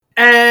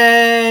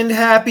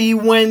Happy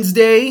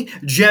Wednesday,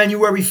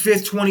 January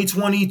 5th,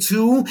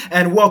 2022,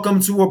 and welcome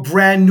to a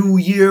brand new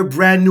year,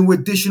 brand new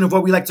edition of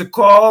what we like to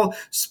call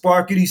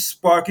Sparkity,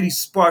 Sparkity,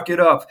 Spark It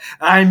Up.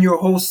 I'm your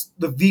host,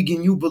 the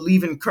vegan you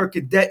believe in, Kirk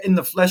Cadet in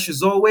the flesh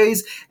as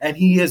always, and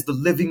he is the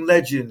living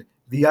legend,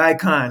 the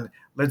icon.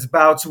 Let's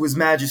bow to his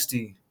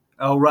majesty,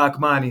 El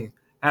Rahmani.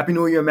 Happy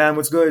New Year, man.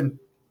 What's good?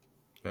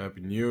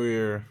 Happy New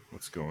Year.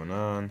 What's going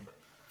on?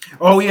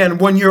 Oh, yeah, and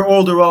 1 year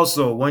older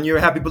also. 1 year,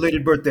 happy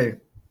belated birthday.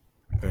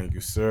 Thank you,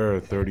 sir.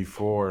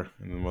 34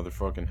 in the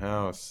motherfucking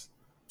house.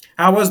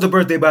 How was the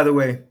birthday, by the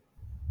way?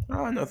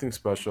 Nothing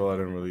special.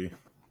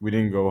 We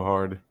didn't go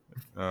hard.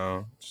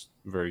 Just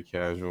very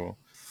casual.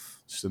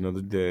 Just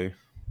another day.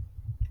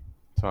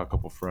 Saw a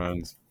couple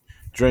friends.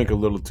 Drank a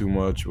little too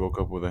much.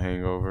 Woke up with a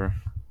hangover.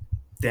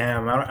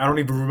 Damn, I don't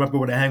even remember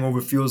what a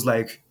hangover feels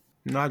like.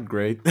 Not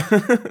great.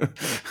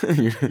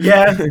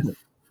 Yeah,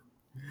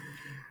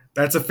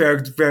 that's a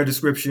fair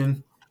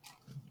description.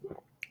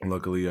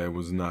 Luckily, I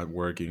was not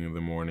working in the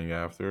morning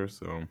after,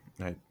 so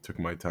I took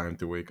my time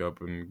to wake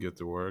up and get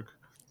to work.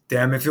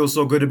 Damn, it feels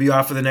so good to be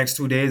off for the next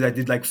 2 days. I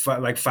did like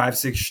five,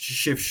 six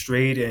shifts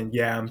straight, and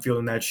yeah, I'm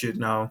feeling that shit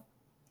now.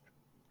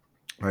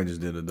 I just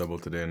did a double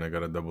today, and I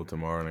got a double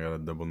tomorrow, and I got a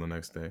double the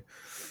next day.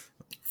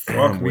 Fuck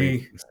I'm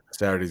waiting. me.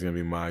 Saturday's gonna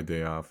be my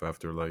day off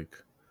after like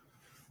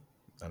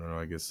I don't know,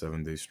 I guess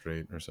 7 days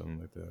straight or something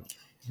like that.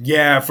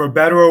 Yeah, for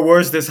better or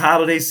worse, this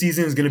holiday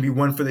season is gonna be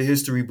one for the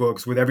history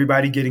books with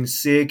everybody getting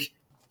sick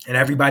and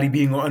everybody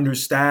being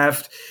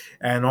understaffed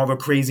and all the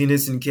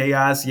craziness and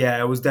chaos. Yeah,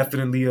 it was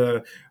definitely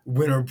a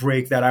winter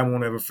break that I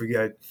won't ever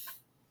forget.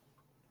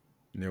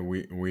 Yeah,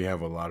 we have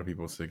a lot of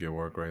people sick at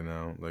work right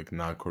now. Like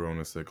not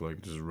corona sick,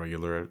 like just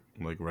regular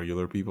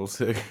people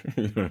sick.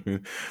 You know what I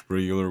mean?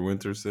 Regular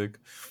winter sick.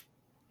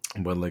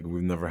 But like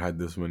we've never had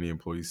this many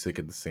employees sick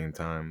at the same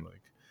time.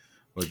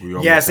 Like we Yeah,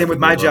 almost same had to with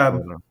my give up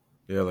job. on.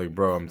 Yeah, like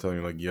bro, I'm telling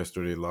you, like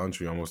yesterday lunch,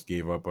 we almost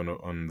gave up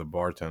on the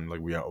bartend. Like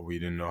we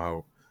didn't know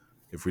how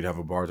if we'd have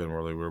a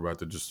bartender. Like we were about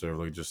to just serve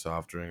like just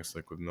soft drinks,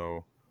 like with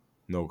no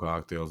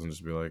cocktails, and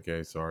just be like,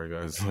 hey, sorry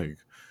guys, like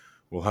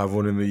we'll have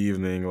one in the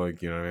evening.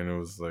 Like and it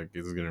was like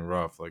it was getting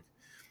rough. Like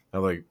I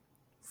had like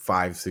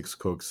 5, 6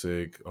 cooks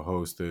sick, a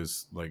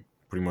hostess, like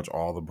pretty much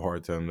all the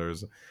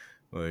bartenders,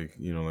 like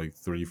like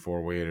 3,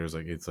 4 waiters.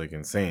 Like it's like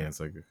insane. It's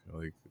like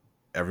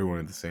everyone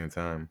at the same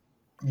time.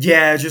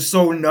 Yeah, just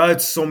so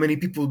nuts. So many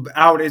people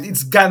out.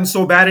 It's gotten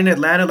so bad in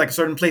Atlanta. Like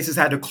certain places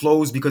had to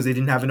close because they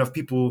didn't have enough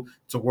people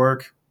to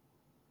work.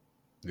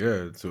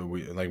 Yeah, so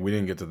we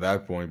didn't get to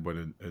that point, but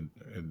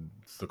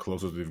it's the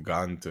closest we've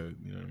gotten to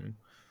what I mean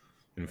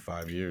in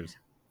 5 years.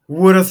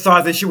 Would have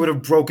thought that shit would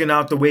have broken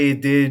out the way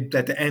it did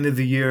at the end of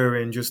the year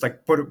and just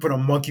like put a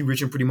monkey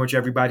wrench in pretty much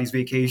everybody's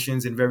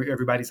vacations and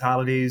everybody's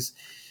holidays.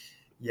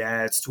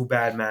 Yeah, it's too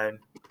bad, man.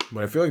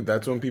 But I feel like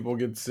that's when people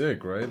get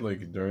sick, right?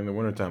 Like during the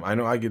wintertime. I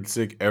know I get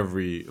sick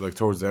every like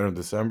towards the end of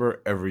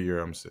December. Every year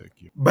I'm sick.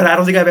 But I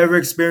don't think I've ever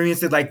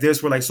experienced it like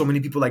this, where like so many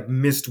people like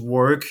missed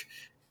work,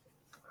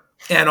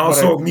 and But I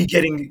also me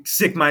getting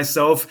sick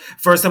myself.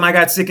 First time I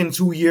got sick in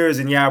 2 years,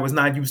 and yeah, I was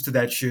not used to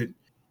that shit.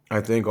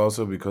 I think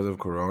also because of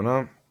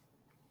Corona,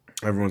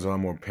 everyone's a lot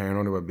more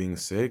paranoid about being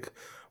sick.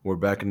 Where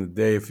back in the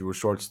day, if you were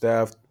short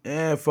staffed,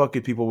 fuck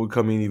it, people would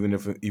come in even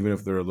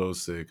if they're a little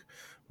sick.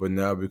 But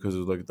now because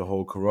of like the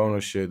whole Corona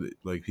shit,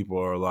 like people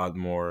are a lot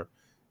more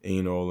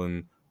anal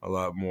and a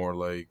lot more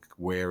like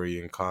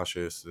wary and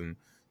cautious, and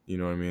you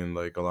know what I mean,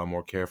 like a lot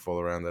more careful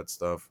around that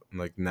stuff.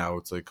 And like now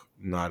it's like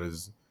not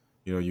as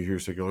you hear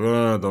sick, you're like,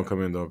 oh, no, don't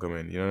come in, don't come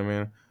in. You know what I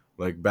mean?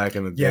 Like back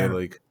in the day, Yeah,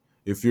 like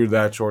if you're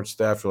that short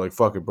staffed, you're like,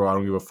 fuck it, bro, I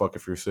don't give a fuck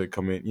if you're sick,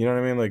 come in. You know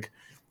what I mean? Like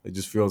it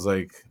just feels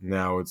like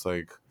now it's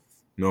like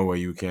no way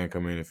you can't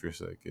come in if you're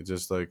sick. It's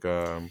just like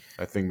I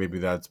think maybe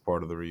that's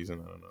part of the reason.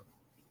 I don't know.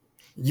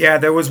 yeah.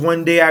 There was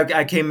one day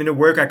I came into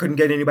work, I couldn't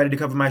get anybody to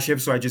cover my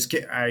shift, so I just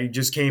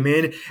came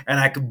in and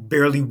I could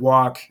barely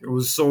walk. It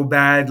was so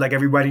bad. Like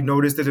everybody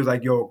noticed it. They're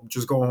like, "Yo,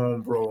 just go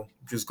home, bro.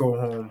 Just go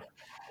home."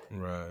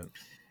 Right.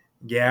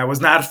 Yeah, it was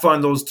not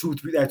fun those 2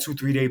 3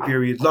 day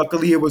period.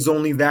 Luckily, it was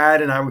only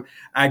that, and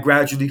I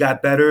gradually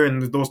got better,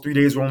 and those 3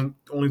 days were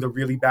only the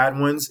really bad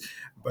ones.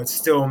 But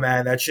still,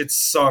 man, that shit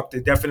sucked.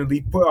 It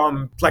definitely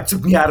like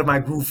took me out of my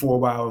groove for a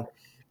while.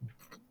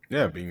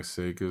 Yeah, being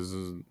sick is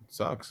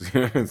sucks.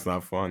 It's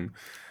not fun.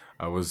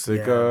 I was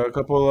sick Yeah, a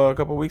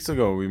couple weeks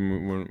ago.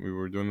 When we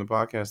were doing the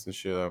podcast and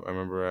shit. I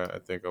remember. I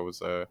think I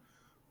was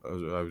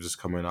just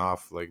coming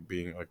off like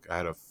being like I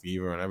had a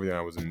fever and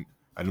everything.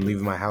 I didn't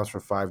leave my house for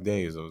 5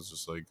 days. I was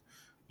just like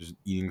just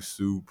eating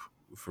soup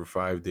for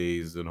 5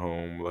 days at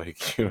home.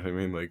 Like you know what I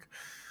mean. Like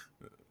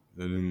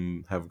I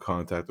didn't have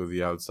contact with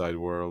the outside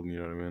world. You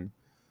know what I mean.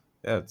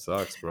 Yeah, it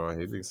sucks, bro. I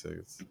hate being sick.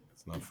 It's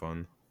not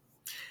fun.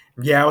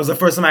 yeah. It was the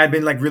first time I had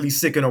been like really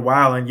sick in a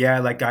while, and yeah,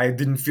 like I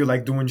didn't feel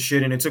like doing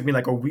shit, and it took me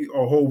like a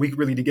whole week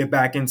really to get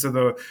back into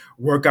the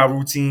workout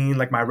routine,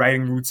 like my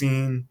writing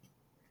routine,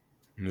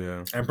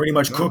 Yeah. and pretty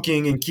much No.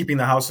 cooking and keeping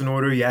the house in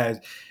order. Yeah,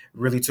 it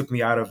really took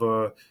me out of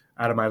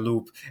out of my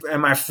loop.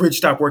 And my fridge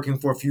stopped working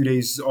for a few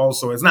days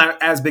also. It's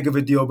not as big of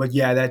a deal, but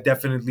yeah, that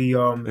definitely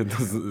It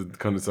does. It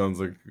kind of sounds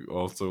like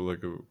also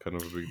like a kind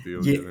of a big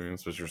deal. yeah, You know what I mean?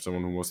 Especially for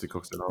someone who mostly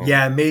cooks at home.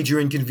 yeah, major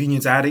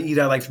inconvenience. I had to eat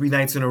out like 3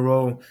 nights in a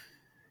row.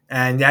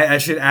 And that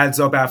shit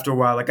adds up after a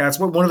while. Like that's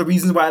what one of the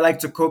reasons why I like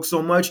to cook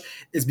so much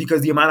is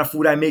because the amount of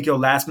food I make, it'll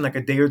last me like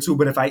a day or two.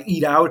 But if I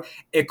eat out,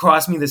 it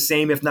costs me the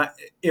same, if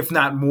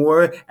not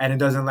more, and it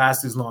doesn't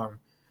last as long.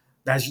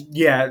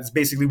 It's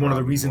basically one of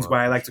the Probably reasons more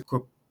why I for like sure. to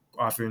cook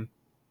often.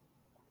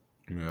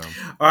 Yeah.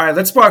 All right,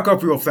 let's spark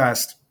up real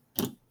fast.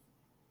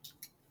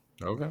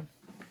 Okay.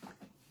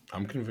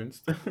 I'm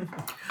convinced.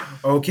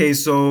 Okay,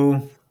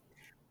 so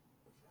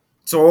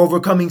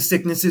overcoming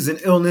sicknesses and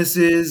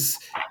illnesses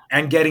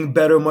and getting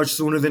better much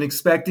sooner than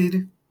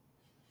expected.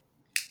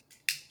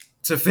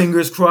 So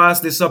fingers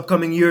crossed this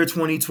upcoming year,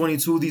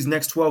 2022, these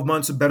next 12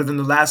 months are better than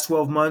the last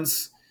 12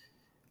 months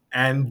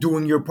and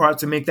doing your part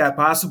to make that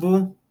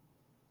possible.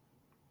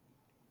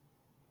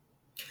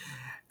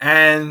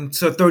 And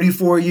so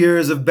 34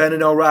 years of Ben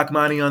and El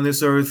Rachmani on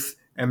this earth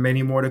and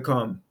many more to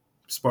come.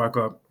 Spark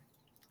up.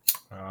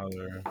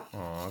 Father.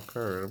 Oh,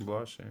 Kurt, I'm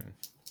blushing.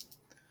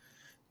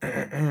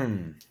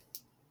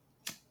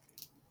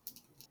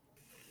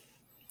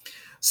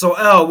 So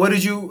El,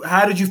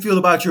 how did you feel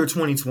about your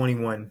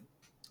 2021?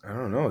 I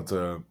don't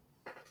know.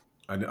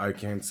 I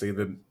can't say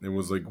that it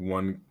was like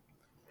one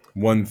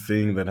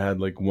thing that had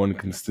like one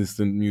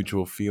consistent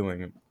mutual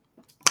feeling.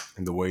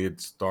 And the way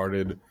it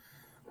started,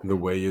 the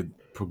way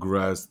it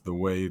progressed, the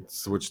way it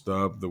switched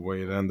up, the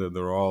way it ended,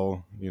 they're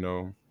all,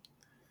 it's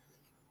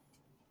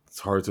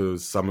hard to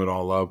sum it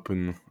all up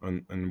in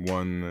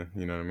one,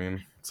 you know what I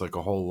mean? It's like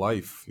a whole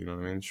life, you know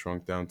what I mean?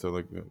 Shrunk down to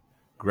like,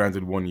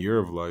 granted, 1 year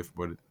of life,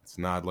 but it's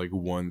not like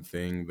one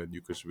thing that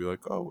you could be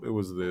like, oh, it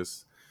was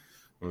this.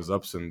 It was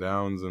ups and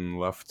downs and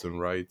lefts and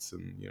rights,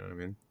 and you know what I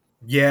mean?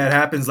 Yeah, it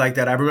happens like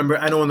that. I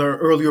know in the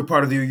earlier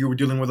part of the year you were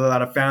dealing with a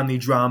lot of family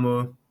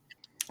drama.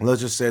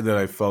 Let's just say that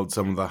I felt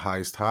some of the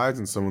highest highs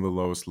and some of the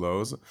lowest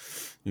lows.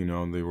 They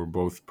were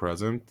both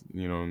present,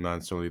 not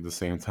necessarily at the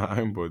same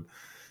time, but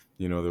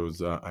there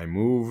was I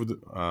moved.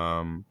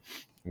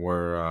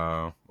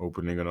 We're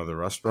opening another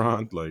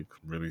restaurant like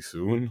really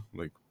soon,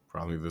 like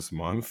probably this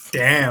month.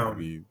 Damn.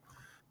 Maybe,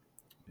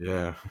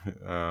 yeah.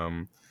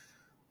 um,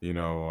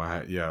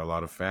 yeah, a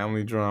lot of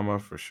family drama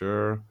for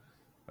sure.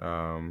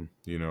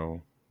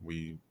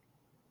 We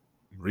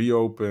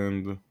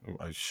reopened.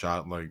 I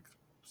shot like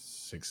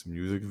 6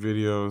 music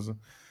videos.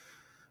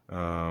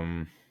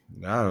 Um,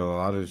 yeah, a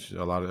lot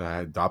of.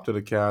 I adopted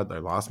a cat. I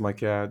lost my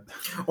cat.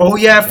 Oh My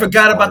yeah, I cat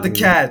forgot about scarred the me.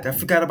 cat. I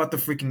forgot about the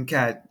freaking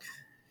cat.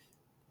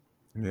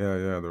 Yeah,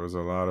 yeah. There was a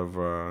lot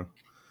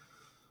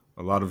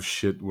of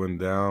shit went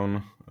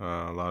down.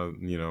 A lot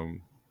of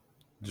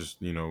just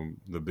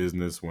the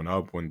business went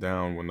up, went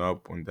down, went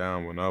up, went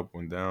down, went up,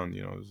 went down.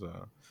 There's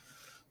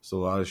just a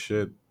lot of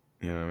shit.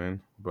 You know what I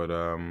mean? But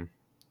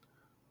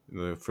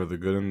for the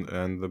good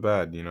and the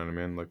bad, you know what I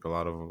mean? Like a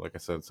lot of, like I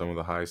said, some of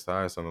the highest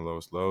highs, some of the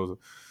lowest lows.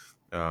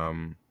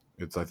 Um,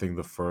 it's I think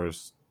the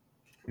first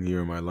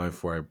year in my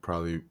life where I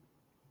probably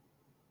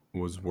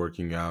was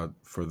working out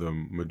for the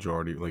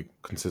majority, like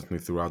consistently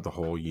throughout the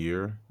whole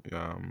year. You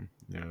know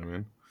what I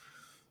mean?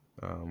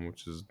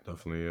 Which is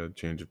definitely a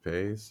change of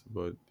pace.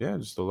 But yeah,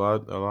 just a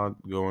lot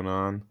going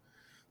on.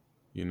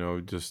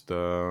 Just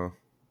I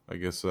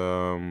guess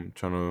trying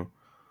to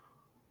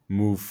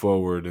move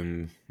forward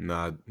and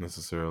not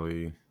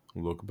necessarily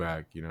look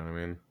back. You know what I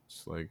mean?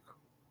 Just like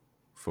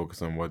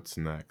focus on what's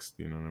next.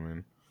 You know what I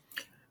mean?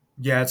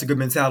 Yeah, it's a good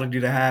mentality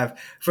to have.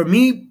 For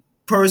me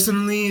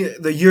personally,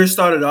 the year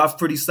started off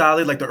pretty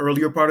solid. Like the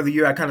earlier part of the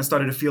year, I kind of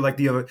started to feel like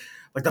the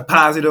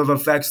positive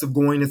effects of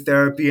going to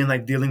therapy and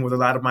like dealing with a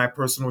lot of my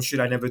personal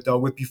shit I never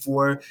dealt with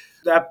before.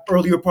 That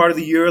earlier part of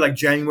the year, like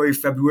January,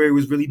 February,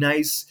 was really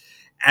nice.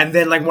 And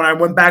then like when I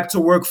went back to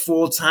work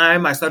full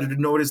time, I started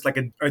to notice like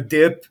a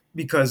dip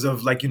because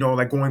of like,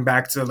 like going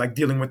back to like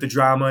dealing with the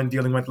drama and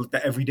dealing with like,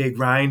 the everyday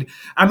grind.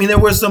 I mean, there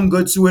was some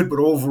good to it, but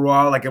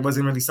overall, like it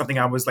wasn't really something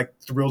I was like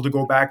thrilled to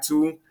go back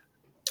to.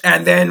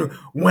 And then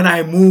when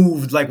I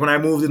moved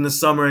in the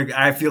summer,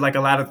 I feel like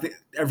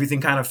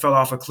everything kind of fell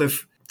off a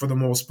cliff for the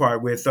most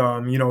part with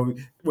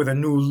with a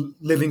new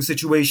living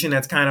situation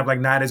that's kind of like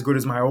not as good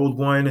as my old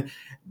one,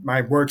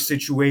 my work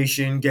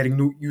situation,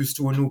 getting used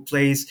to a new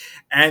place,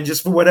 and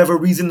just for whatever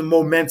reason the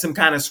momentum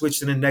kind of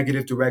switched in a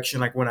negative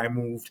direction like when I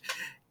moved.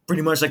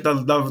 Pretty much like the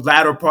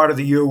latter part of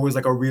the year was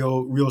like a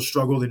real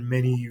struggle in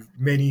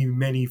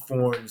many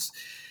forms,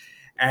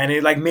 and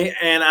it like made,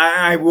 and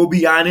I will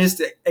be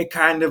honest, it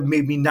kind of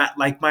made me not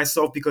like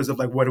myself because of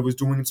like what it was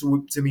doing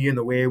to me and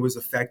the way it was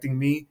affecting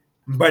me.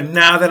 But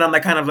now that I'm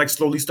like kind of like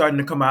slowly starting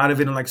to come out of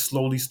it and like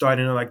slowly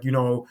starting to like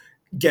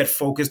get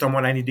focused on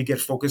what I need to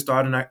get focused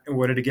on in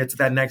order to get to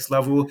that next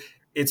level,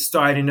 it's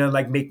starting to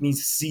like make me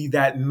see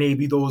that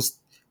maybe those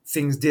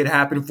things did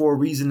happen for a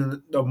reason,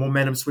 and the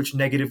momentum switched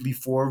negatively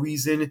for a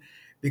reason,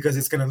 because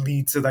it's going to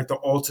lead to like the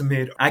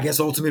ultimate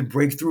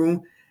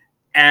breakthrough.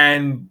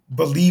 and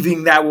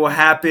believing that will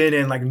happen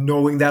and like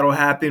knowing that'll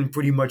happen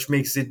pretty much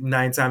makes it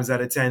 9 times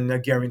out of 10 a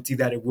guarantee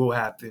that it will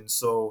happen.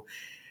 So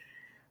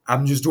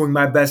I'm just doing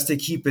my best to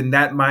keep in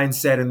that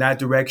mindset in that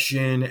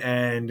direction,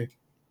 and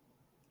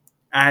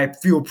I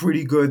feel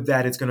pretty good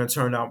that it's gonna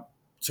turn out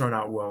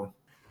well.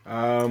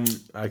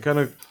 I kind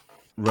of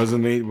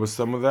resonate with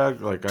some of that.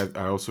 Like,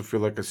 I also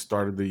feel like I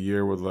started the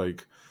year with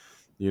like,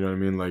 you know what I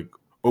mean? Like,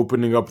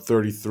 opening up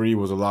 33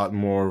 was a lot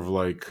more of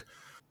like,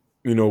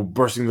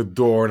 bursting the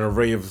door and a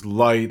ray of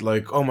light,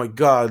 like, oh my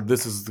god,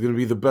 this is gonna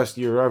be the best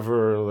year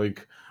ever.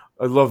 Like,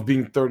 I love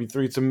being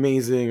 33. It's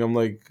amazing. I'm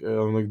like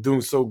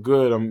doing so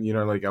good.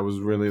 Like, I was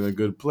really in a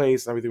good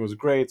place. Everything was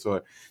great.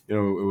 So, it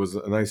was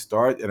a nice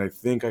start. And I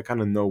think I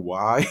kind of know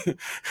why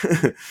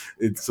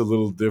it's a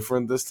little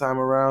different this time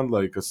around.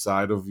 Like,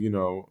 aside of,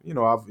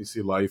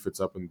 obviously life,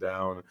 it's up and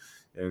down.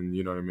 And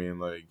you know what I mean?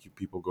 Like,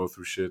 people go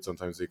through shit.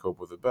 Sometimes they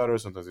cope with it better.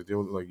 Sometimes they deal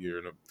with it like you're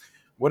in a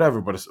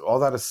whatever. But all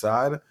that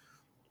aside,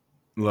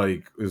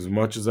 like, as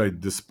much as I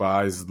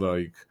despise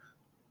like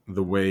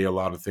the way a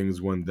lot of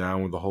things went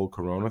down with the whole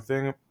corona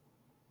thing,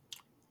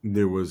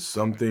 there was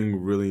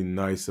something really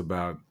nice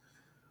about,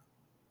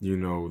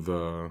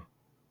 the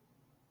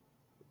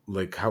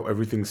like how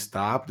everything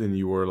stopped and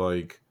you were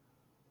like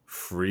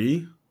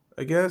free,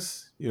 I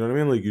guess. You know what I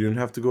mean? Like, you didn't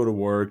have to go to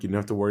work, you didn't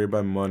have to worry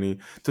about money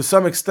to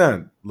some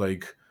extent.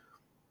 Like,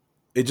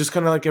 it just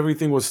kind of like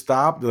everything was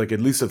stopped, like at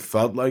least it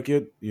felt like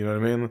it, you know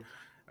what I mean?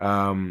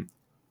 um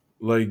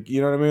like, you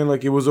know what I mean,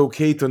 like it was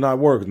okay to not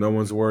work, no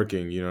one's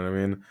working, you know what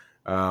I mean?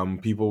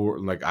 People were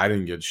like, I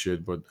didn't get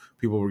shit, but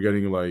people were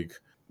getting like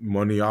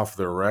money off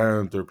their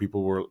rent, or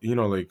people were,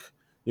 like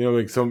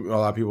some a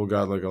lot of people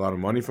got like a lot of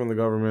money from the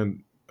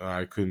government.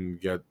 I couldn't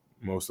get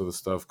most of the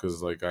stuff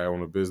because like I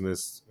own a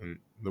business, and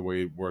the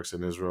way it works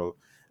in Israel,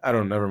 I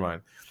don't, never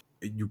mind.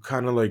 You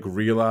kind of like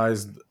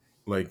realized,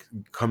 like,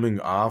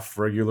 coming off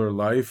regular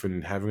life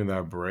and having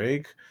that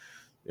break,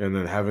 and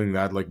then having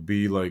that like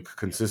be like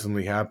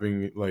consistently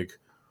happening, like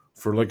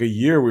for like a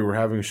year we were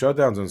having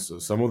shutdowns, and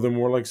some of them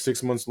were like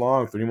 6 months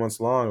long, 3 months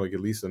long, like at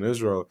least in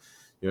Israel.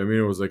 You know what I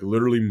mean? It was like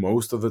literally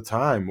most of the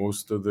time,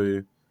 most of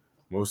the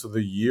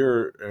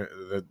year,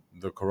 that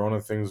the corona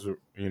things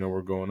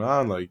were going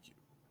on, like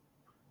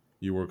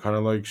you were kind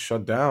of like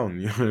shut down.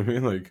 You know what I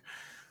mean? Like,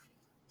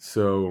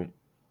 so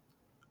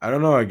I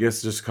don't know. I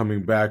guess just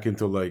coming back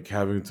into like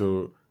having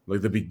to,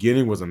 like, the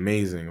beginning was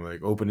amazing.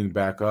 Like, opening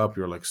back up,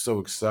 you're like so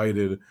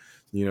excited.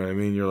 You know what I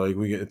mean? You're like,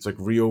 it's like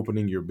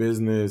reopening your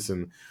business,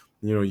 and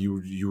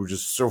you were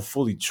just so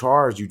fully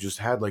charged. You just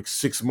had like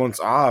 6 months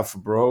off,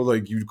 bro.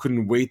 Like, you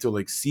couldn't wait to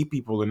like see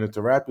people and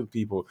interact with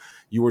people.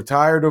 You were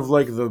tired of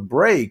like the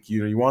break.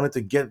 You wanted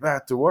to get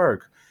back to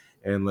work,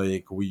 and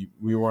like we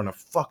were on a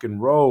fucking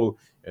roll.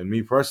 And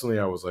me personally,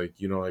 I was like,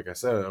 like I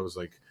said, I was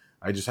like,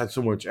 I just had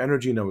so much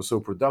energy and I was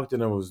so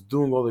productive. And I was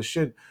doing all this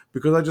shit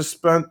because I just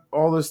spent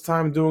all this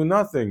time doing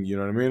nothing. You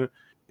know what I mean?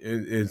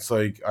 It's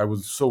like I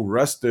was so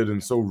rested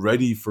and so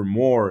ready for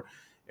more.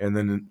 And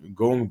then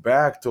going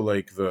back to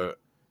like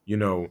you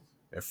know,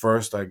 at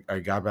first I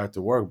got back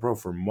to work, bro.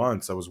 For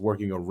months I was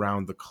working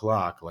around the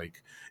clock,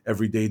 like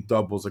everyday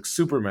doubles, like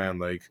Superman,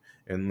 like,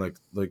 and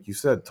like you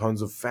said,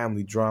 tons of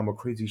family drama,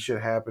 crazy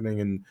shit happening,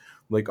 and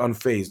like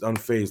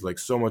unfazed, like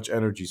so much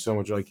energy, so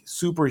much like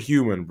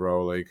superhuman,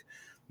 bro. Like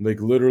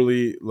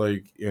literally,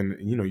 like, and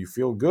you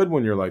feel good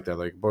when you're like that,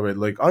 like, but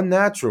like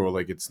unnatural,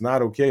 like it's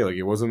not okay, like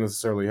it wasn't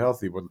necessarily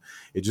healthy, but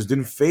it just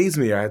didn't phase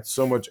me. I had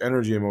so much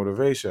energy and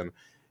motivation.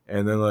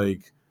 And then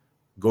like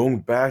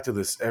going back to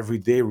this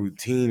everyday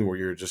routine where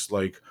you're just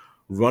like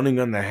running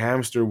on the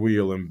hamster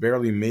wheel and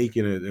barely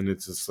making it, and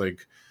it's just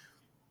like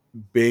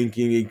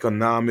banking,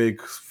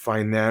 economic,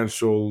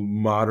 financial,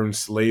 modern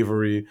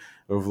slavery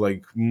of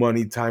like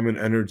money, time, and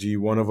energy.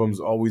 One of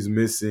them's always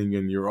missing,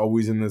 and you're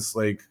always in this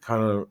like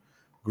kind of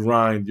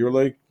grind. You're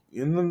like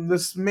in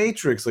this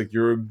matrix, like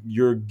you're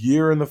a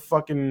gear in the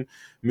fucking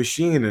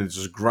machine, and it's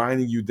just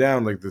grinding you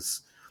down like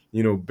this.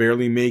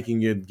 Barely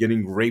making it,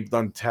 getting raped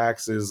on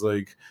taxes,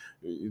 like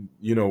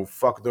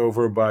fucked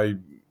over by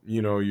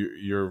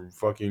your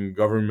fucking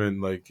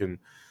government, like, and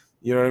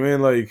you know what I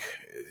mean, like,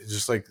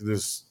 just like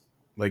this,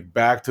 like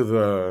back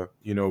to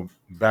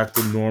back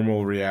to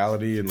normal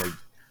reality, and like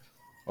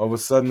all of a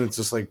sudden it's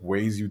just like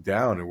weighs you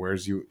down and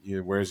wears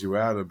you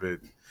out a bit.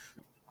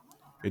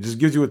 It just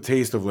gives you a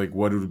taste of like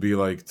what it would be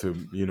like to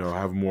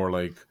have more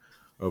like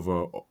of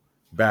a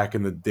back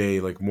in the day,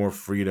 like more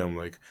freedom,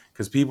 like,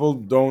 because people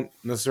don't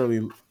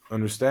necessarily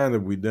understand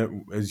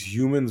that as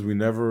humans we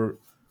never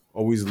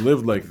always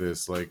lived like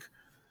this, like.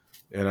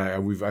 And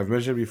I've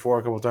mentioned before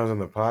a couple of times on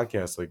the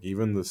podcast, like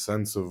even the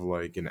sense of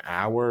like an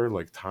hour,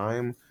 like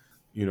time,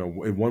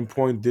 at one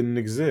point didn't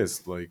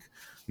exist. Like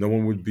no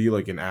one would be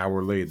like an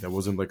hour late. That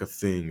wasn't like a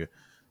thing.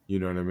 You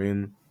know what I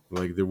mean?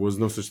 Like there was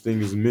no such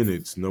thing as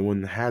minutes. No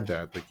one had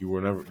that. Like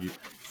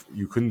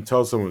you couldn't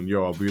tell someone,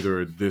 yo, I'll be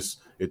there at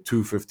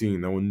 2:15.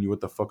 No one knew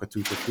what the fuck a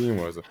 2:15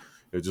 was.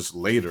 It's just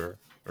later,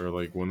 or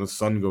like when the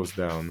sun goes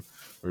down,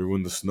 or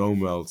when the snow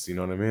melts. You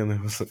know what I mean?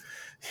 It was,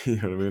 you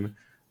know what I mean?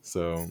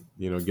 So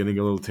getting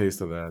a little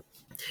taste of that.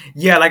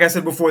 Yeah, like I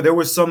said before, there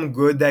was some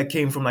good that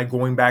came from like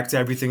going back to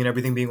everything and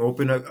everything being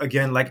open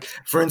again. Like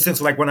for instance,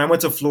 like when I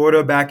went to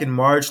Florida back in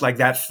March, like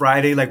that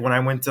Friday, like when I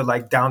went to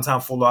like downtown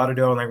Fort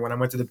Lauderdale, and like when I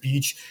went to the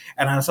beach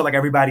and I saw like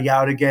everybody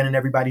out again and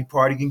everybody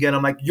partying again,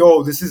 I'm like,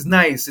 yo, this is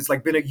nice. It's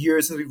like been a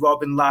year since we've all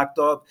been locked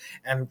up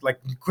and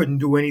like we couldn't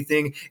do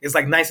anything. It's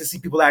like nice to see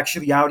people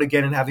actually out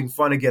again and having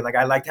fun again. Like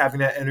I liked having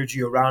that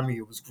energy around me.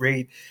 It was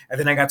great. And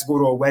then I got to go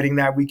to a wedding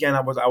that weekend.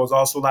 I was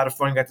also a lot of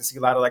fun. Got to see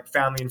a lot of like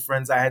family and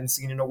friends I hadn't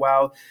seen in a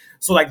while.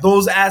 So like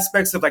those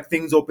aspects of like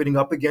things opening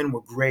up again were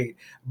great.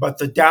 But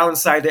the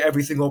downside to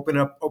everything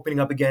opening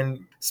up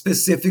again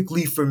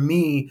specifically for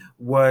me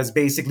was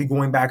basically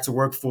going back to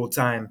work full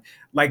time.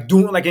 Like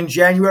doing like in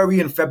January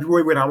and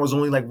February when I was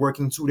only like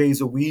working 2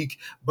 days a week,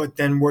 but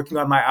then working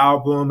on my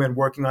album and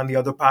working on the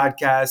other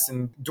podcasts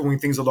and doing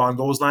things along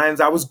those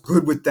lines, I was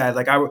good with that.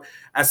 Like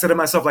I said to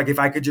myself, like if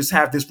I could just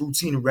have this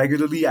routine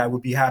regularly, I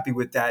would be happy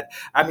with that.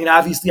 I mean,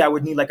 obviously I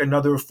would need like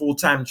another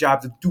full-time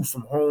job to do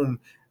from home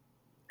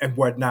and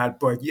whatnot.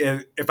 But yeah,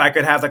 if I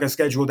could have like a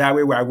schedule that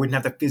way where I wouldn't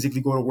have to physically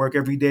go to work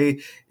every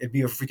day, it'd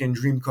be a freaking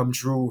dream come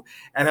true.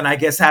 And then I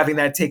guess having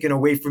that taken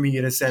away from me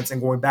in a sense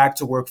and going back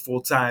to work full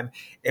time,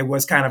 it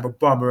was kind of a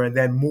bummer. And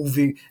then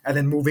moving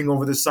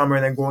over the summer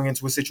and then going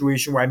into a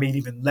situation where I made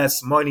even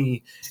less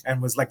money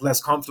and was like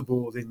less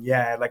comfortable, then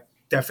yeah, like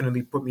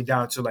definitely put me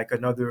down to like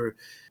another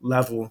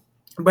level.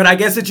 But I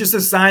guess it's just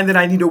a sign that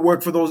I need to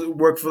work for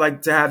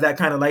like to have that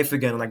kind of life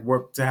again, like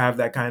work to have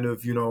that kind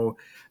of,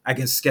 I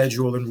guess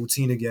schedule and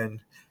routine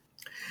again.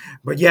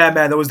 But yeah,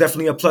 man, there was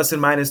definitely a plus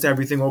and minus to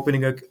everything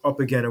opening up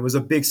again. It was a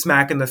big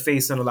smack in the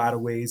face in a lot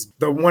of ways.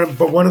 But one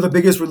of the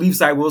biggest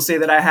reliefs I will say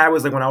that I had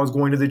was like when I was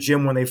going to the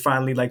gym when they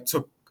finally like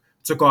took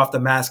off the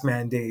mask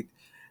mandate.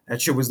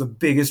 That shit was the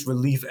biggest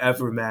relief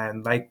ever,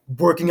 man. Like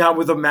working out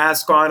with a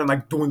mask on and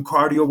like doing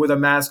cardio with a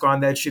mask on,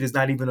 that shit is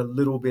not even a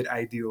little bit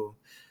ideal.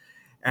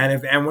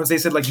 And once they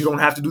said like you don't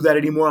have to do that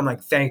anymore, I'm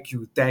like, thank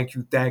you, thank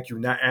you, thank you.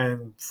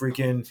 And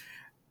freaking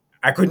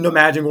I couldn't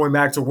imagine going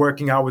back to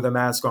working out with a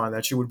mask on.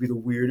 That shit would be the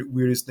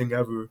weirdest thing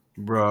ever.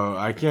 Bro,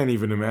 I can't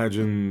even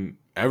imagine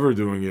ever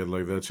doing it.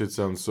 Like that shit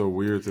sounds so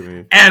weird to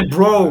me. And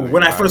bro,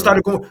 Like I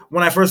don't.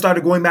 when I first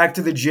started going back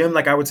to the gym,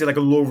 like I would say like a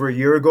little over a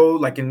year ago,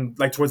 like in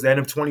like towards the end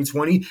of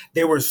 2020,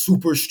 they were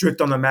super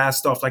strict on the mask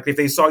stuff. Like if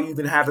they saw you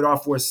even have it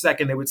off for a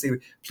second, they would say,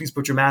 "Please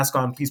put your mask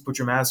on. Please put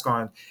your mask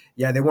on."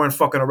 Yeah, they weren't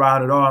fucking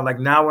around at all. Like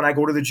now, when I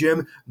go to the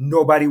gym,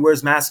 nobody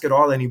wears mask at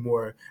all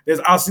anymore.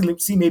 I'll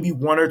see maybe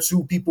one or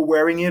two people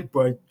wearing it,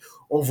 but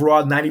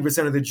overall,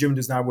 90% of the gym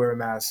does not wear a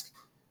mask.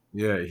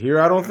 Yeah, here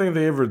I don't think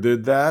they ever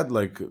did that.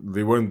 Like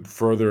they went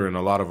further in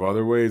a lot of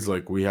other ways.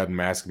 Like we had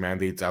mask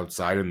mandates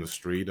outside in the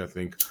street. I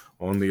think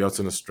only us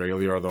in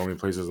Australia are the only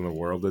places in the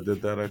world that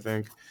did that. I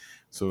think.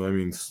 So I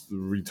mean,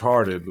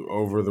 retarded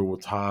over the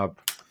top.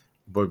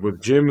 But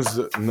with gyms,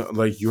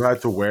 like you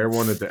had to wear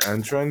one at the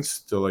entrance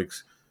to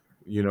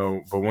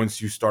But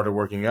once you started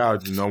working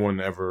out, no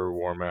one ever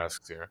wore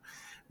masks here.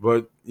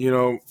 But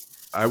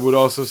I would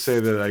also say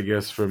that I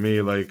guess for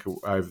me, like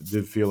I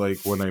did feel like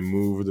when I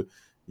moved,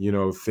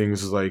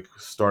 things like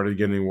started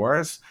getting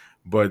worse.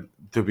 But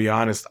to be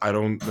honest, I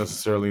don't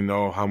necessarily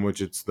know how much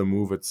it's the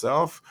move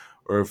itself,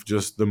 or if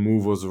just the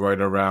move was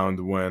right around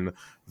when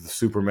the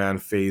Superman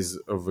phase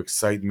of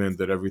excitement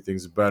that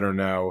everything's better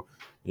now,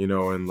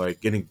 and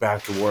like getting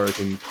back to work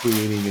and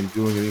cleaning and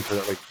doing anything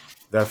like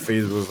that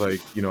phase was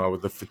like,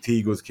 the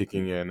fatigue was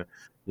kicking in.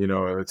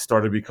 And it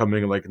started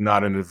becoming like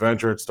not an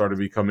adventure. It started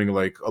becoming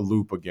like a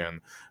loop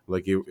again.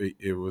 Like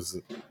it was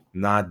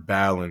not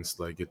balanced.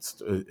 Like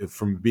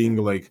from being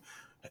like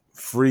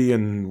free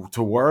and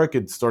to work,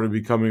 it started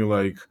becoming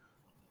like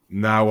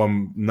now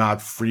I'm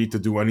not free to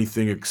do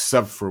anything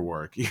except for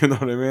work. You know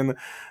what I mean?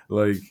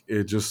 Like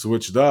it just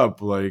switched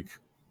up, like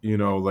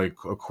like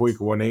a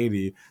quick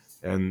 180.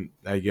 And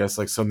I guess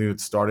like something that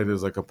started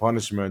as like a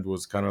punishment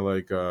was kind of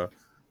like a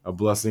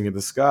blessing in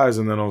disguise,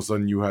 and then all of a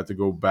sudden you had to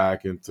go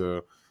back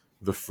into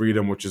the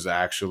freedom, which is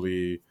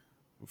actually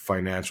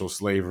financial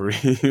slavery.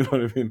 You know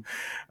what I mean?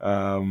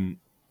 Um,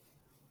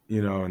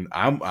 and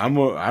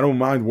I don't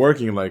mind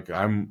working. Like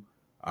I'm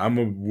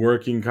a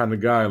working kind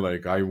of guy.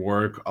 Like I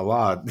work a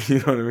lot. You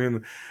know what I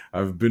mean?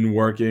 I've been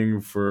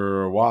working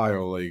for a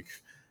while. Like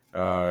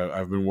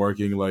I've been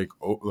working like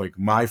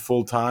my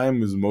full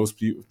time is most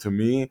people to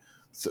me.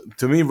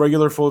 To me,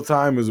 regular full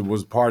time is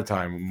was part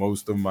time.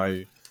 Most of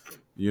my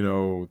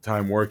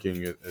time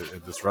working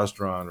at this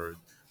restaurant or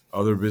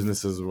other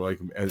businesses were like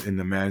in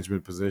the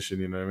management position.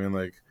 You know what I mean?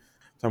 Like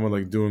talking about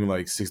like doing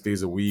like 6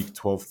 days a week,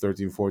 12,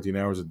 13, 14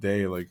 hours a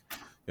day. Like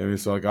I mean,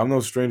 so like I'm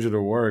no stranger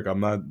to work. I'm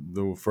not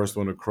the first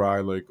one to cry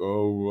like,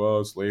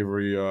 oh,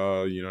 slavery.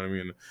 You know what I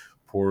mean?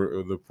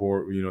 Poor, the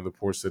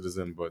poor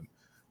citizen. But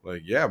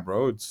like, yeah,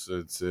 bro, it's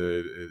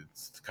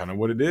kind of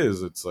what it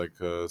is. It's like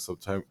some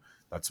type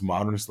that's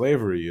modern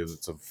slavery. Is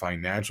it's a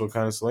financial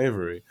kind of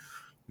slavery.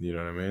 You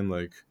know what I mean?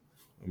 Like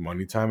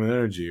money, time, and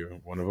energy.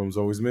 One of them's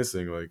always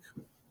missing. Like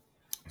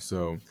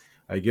so,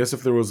 I guess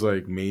if there was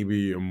like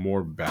maybe a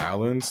more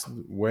balanced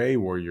way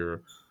where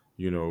you're,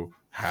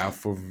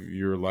 half of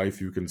your life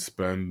you can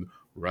spend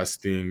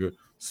resting,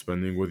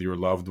 spending with your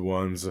loved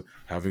ones,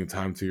 having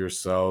time to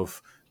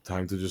yourself,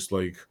 time to just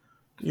like,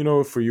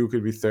 for you it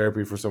could be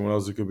therapy, for someone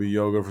else it could be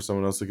yoga, for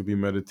someone else it could be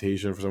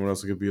meditation, for someone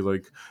else it could be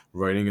like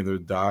writing in their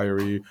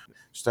diary.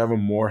 Just to have a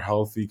more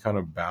healthy kind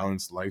of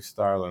balanced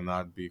lifestyle and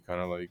not be kind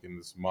of like in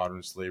this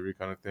modern slavery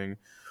kind of thing.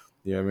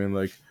 Yeah, I mean,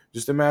 like,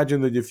 just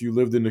imagine that if you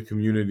lived in a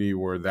community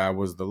where that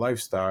was the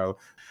lifestyle,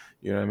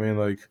 you know what I mean?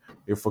 Like,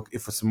 if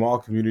a small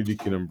community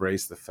can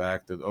embrace the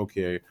fact that,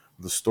 okay,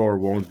 the store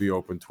won't be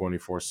open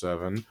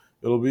 24/7,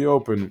 it'll be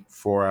open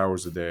 4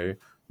 hours a day,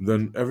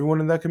 then everyone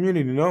in that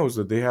community knows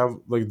that they have,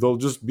 like, they'll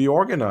just be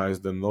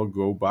organized and they'll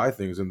go buy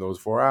things in those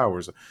 4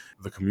 hours.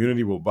 The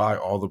community will buy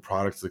all the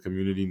products the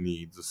community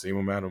needs. The same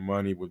amount of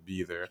money would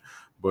be there,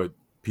 but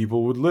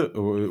people would live,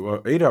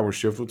 8 hour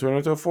shift would turn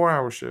into a 4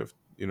 hour shift.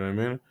 You know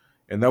what I mean?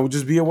 And that would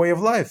just be a way of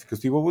life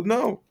because people would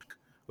know.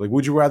 Like,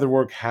 would you rather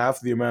work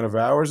half the amount of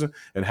hours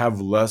and have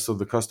less of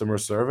the customer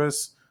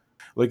service?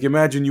 Like,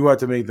 imagine you had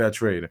to make that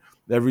trade.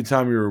 Every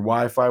time your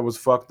Wi-Fi was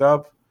fucked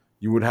up,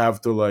 you would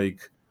have to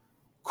like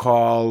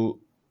call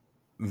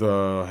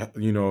the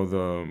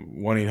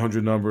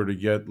 1-800 number to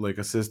get like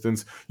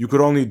assistance. You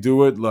could only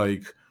do it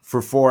like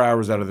for 4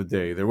 hours out of the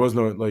day. There was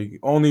no, like,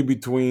 only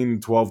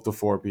between 12 to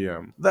 4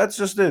 p.m. That's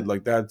just it.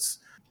 Like, that's,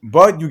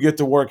 but you get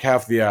to work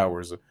half the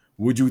hours.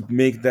 Would you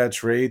make that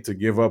trade to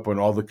give up on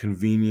all the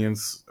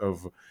convenience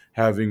of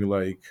having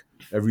like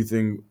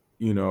everything,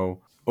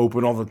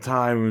 open all the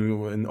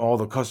time, and all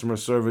the customer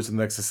service and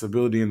the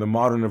accessibility and the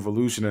modern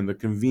evolution and the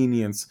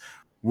convenience?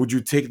 Would you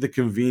take the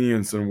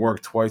convenience and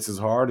work twice as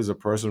hard as a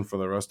person for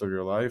the rest of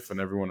your life and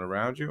everyone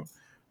around you?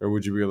 Or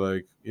would you be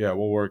like, yeah,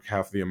 we'll work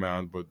half the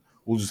amount, but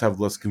we'll just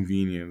have less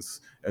convenience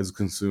as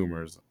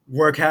consumers?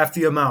 Work half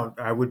the amount.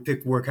 I would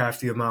pick work half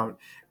the amount.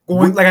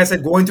 Going, Would, like I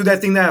said, going through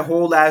that thing that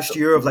whole last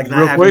year of like not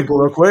real having to quick, go.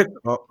 real quick,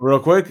 real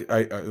quick.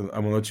 I'm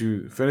gonna let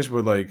you finish,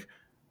 but like,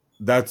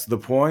 that's the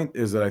point.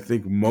 Is that I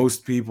think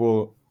most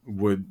people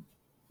would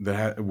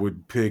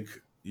pick,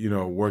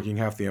 working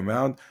half the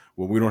amount.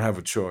 Well, we don't have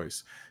a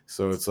choice.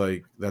 So it's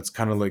like that's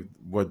kind of like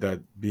what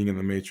that being in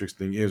the matrix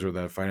thing is, or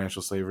that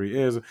financial slavery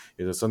is.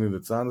 Is it something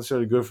that's not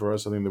necessarily good for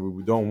us, something that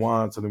we don't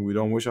want, something we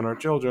don't wish on our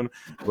children,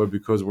 but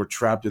because we're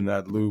trapped in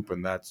that loop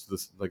and that's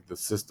this like the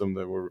system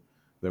that we're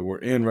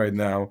in right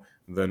now,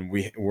 then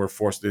we're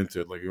forced into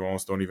it. Like, we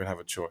almost don't even have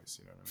a choice.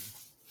 You know what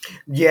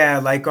I mean? Yeah,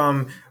 like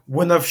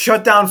when the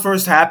shutdown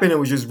first happened, it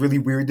was just really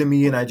weird to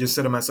me, and I just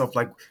said to myself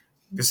like,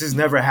 this has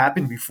never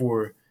happened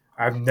before.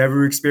 I've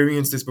never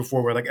experienced this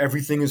before, where like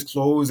everything is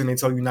closed and they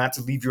tell you not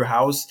to leave your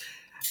house.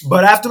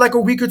 But after like a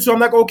week or two, I'm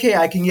like, okay,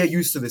 I can get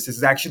used to this.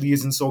 This actually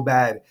isn't so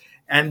bad.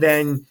 And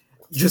then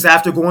just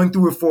after going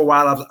through it for a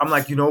while, I'm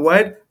like, you know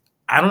what?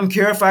 I don't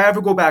care if I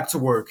ever go back to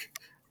work.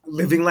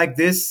 Living like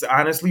this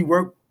honestly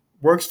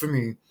works for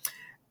me.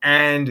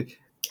 And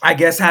I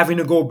guess having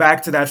to go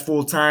back to that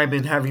full time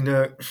and having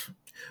to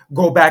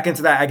go back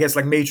into that, I guess,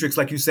 like Matrix,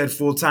 like you said,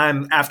 full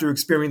time after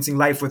experiencing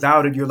life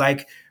without it, you're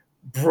like,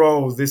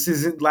 bro, this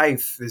isn't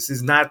life. This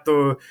is not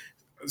the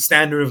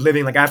standard of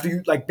living. Like after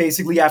you, like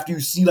basically after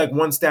you see like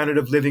one standard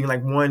of living,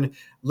 like one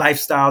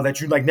lifestyle that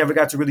you like never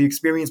got to really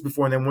experience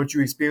before, and then once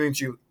you experience,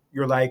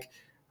 you're like,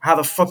 how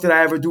the fuck did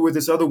I ever do it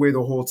this other way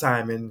the whole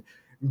time? And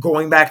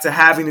going back to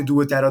having to do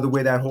it that other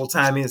way that whole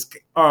time is,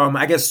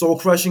 I guess, soul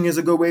crushing is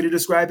a good way to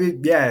describe it.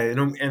 Yeah,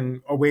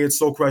 in a way, it's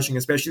soul crushing,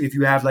 especially if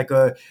you have like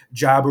a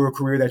job or a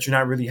career that you're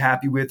not really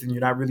happy with and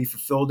you're not really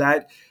fulfilled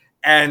at.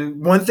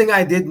 And one thing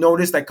I did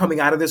notice, like coming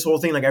out of this whole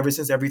thing, like ever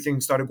since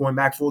everything started going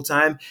back full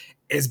time,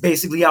 is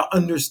basically how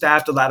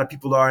understaffed a lot of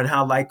people are and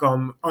how like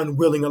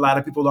unwilling a lot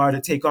of people are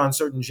to take on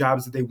certain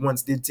jobs that they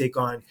once did take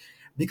on,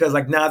 because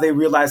like now they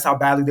realize how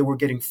badly they were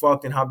getting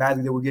fucked and how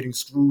badly they were getting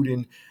screwed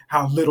and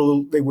how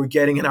little they were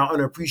getting and how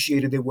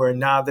unappreciated they were. And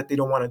now that they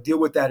don't want to deal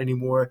with that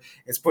anymore,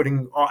 it's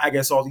putting I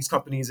guess all these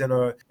companies in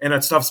a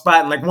tough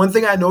spot. And like one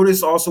thing I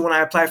noticed also when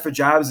I apply for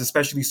jobs,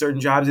 especially certain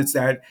jobs, it's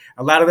that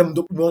a lot of them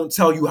won't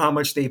tell you how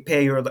much they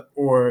pay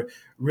or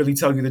really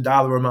tell you the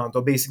dollar amount.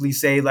 They'll basically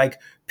say like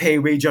pay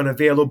wage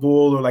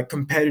unavailable or like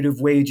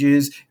competitive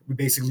wages. We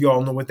basically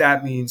all know what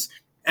that means.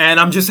 And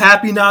I'm just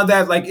happy now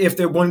that like if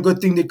there one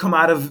good thing did come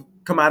out of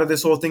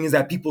this whole thing is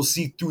that people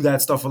see through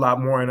that stuff a lot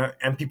more,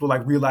 and people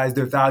like realize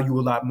their value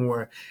a lot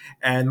more,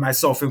 and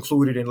myself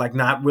included, and like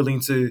not willing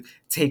to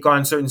take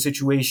on certain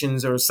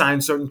situations or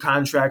sign certain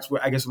contracts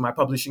where I guess with my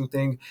publishing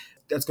thing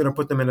that's going to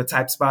put them in a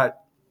tight spot.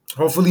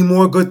 Hopefully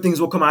more good things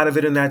will come out of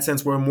it in that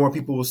sense, where more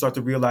people will start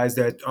to realize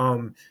that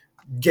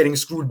getting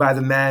screwed by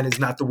the man is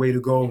not the way to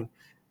go.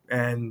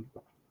 And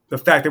the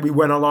fact that we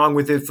went along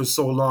with it for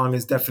so long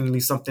is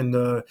definitely something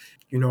to,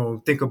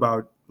 think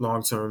about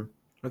long term.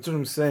 That's what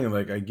I'm saying.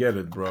 Like, I get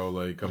it, bro.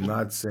 Like, I'm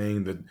not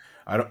saying that.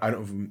 I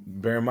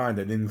don't. Bear in mind,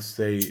 I didn't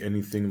say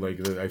anything like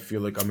that. I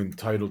feel like I'm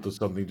entitled to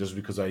something just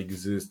because I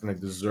exist and I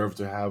deserve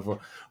to have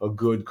a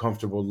good,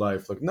 comfortable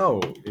life. Like,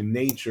 no, in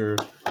nature,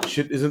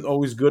 shit isn't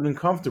always good and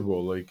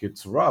comfortable. Like,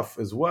 it's rough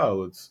as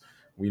well. It's,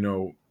 you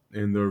know,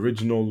 in the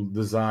original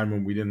design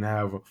when we didn't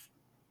have,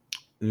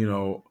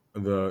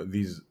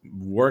 these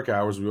work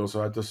hours, we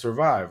also had to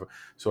survive.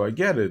 So I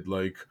get it.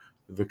 Like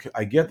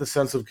I get the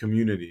sense of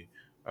community.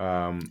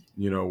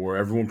 Where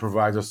everyone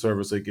provides a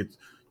service. Like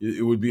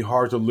it would be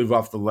hard to live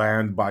off the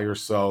land by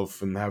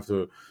yourself and have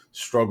to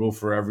struggle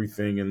for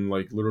everything and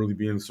like literally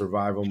be in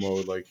survival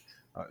mode. Like,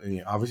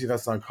 obviously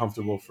that's not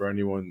comfortable for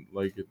anyone.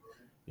 Like, you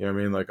know what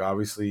I mean? Like,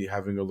 obviously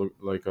having a look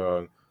like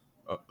a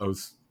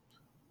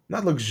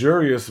not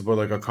luxurious but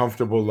like a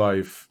comfortable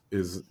life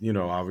is,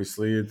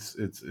 obviously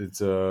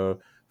it's a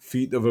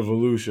feat of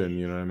evolution,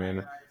 you know what I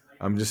mean.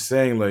 I'm just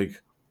saying,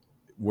 like,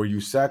 where you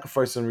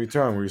sacrifice in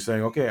return, where you're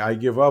saying, okay, I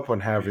give up on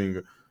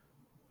having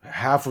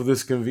half of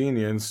this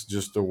convenience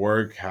just to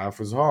work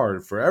half as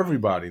hard for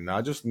everybody,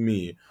 not just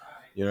me,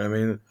 you know what I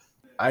mean.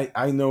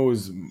 I know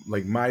is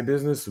like my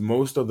business,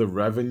 most of the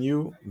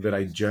revenue that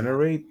I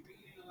generate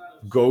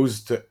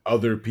goes to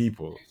other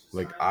people.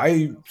 Like,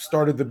 I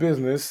started the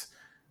business,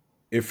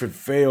 if it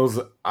fails,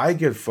 I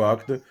get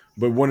fucked.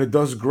 But when it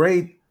does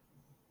great,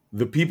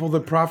 the people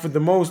that profit the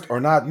most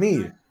are not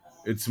me.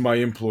 It's my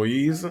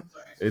employees.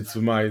 It's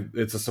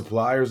the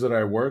suppliers that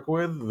I work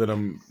with, that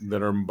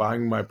are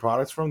buying my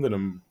products from, that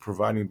I'm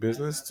providing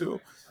business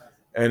to,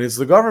 and it's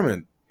the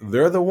government.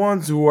 They're the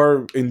ones who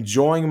are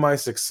enjoying my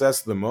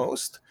success the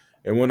most.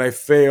 And when I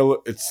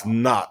fail, it's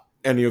not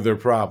any of their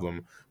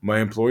problem. My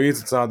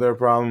employees, it's not their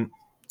problem.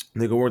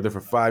 They can work there for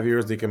 5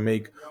 years. They can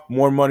make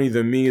more money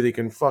than me. They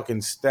can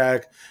fucking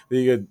stack.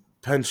 They get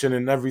pension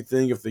and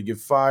everything. If they get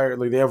fired,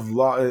 like, they have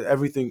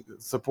everything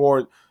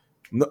support.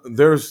 No,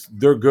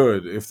 they're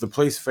good. If the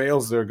place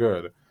fails, they're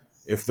good.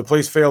 If the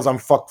place fails, I'm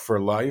fucked for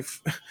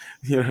life.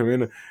 You know what I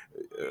mean?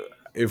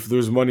 If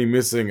there's money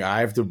missing, I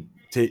have to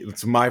take.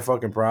 It's my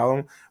fucking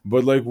problem.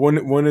 But like, when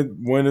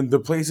the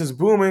place is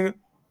booming,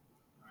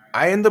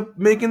 I end up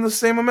making the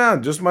same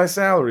amount, just my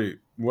salary,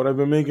 what I've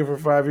been making for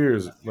 5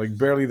 years, like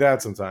barely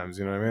that sometimes.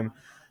 You know what I mean?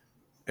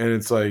 And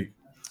it's like,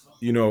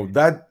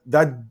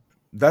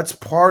 that's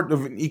part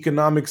of an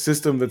economic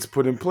system that's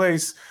put in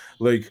place.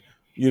 Like,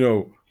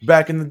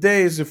 back in the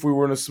days, if we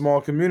were in a small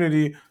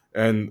community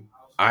and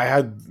I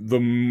had the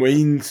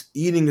main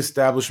eating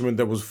establishment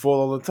that was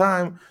full all the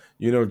time,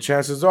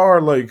 chances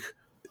are, like,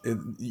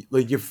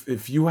 like,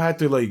 if you had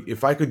to, like,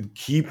 if I could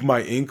keep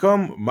my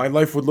income, my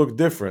life would look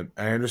different.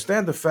 I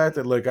understand the fact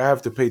that, like, I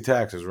have to pay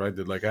taxes, right?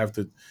 That, like, I have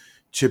to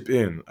chip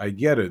in. I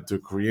get it, to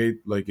create,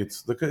 like,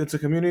 it's a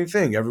community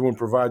thing. Everyone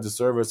provides a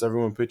service,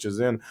 everyone pitches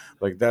in.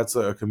 Like, that's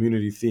a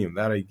community theme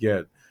that I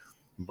get.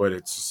 But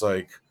it's just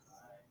like,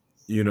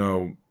 you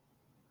know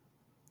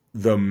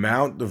the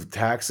amount of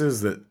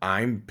taxes that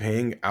I'm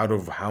paying out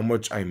of how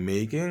much I'm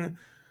making,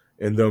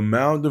 and the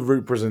amount of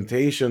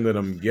representation that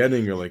I'm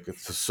getting, or like the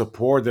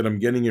support that I'm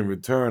getting in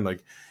return,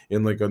 like,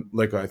 in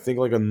like I think,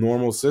 like, a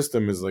normal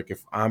system is like,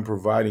 if I'm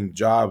providing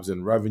jobs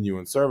and revenue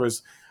and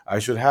service, I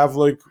should have,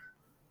 like,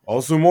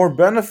 also more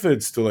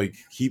benefits to, like,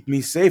 keep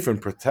me safe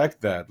and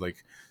protect that,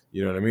 like,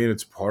 you know what I mean.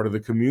 It's part of the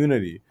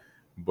community.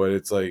 But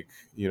it's like,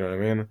 you know what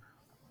I mean.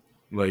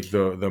 Like,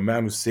 the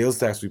amount of sales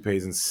tax we pay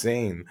is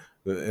insane.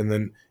 And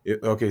then,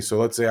 okay, so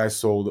let's say I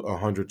sold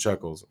 100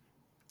 shekels.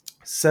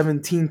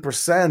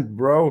 17%,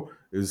 bro,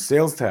 is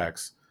sales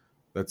tax.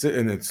 That's it.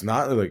 And it's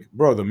not like,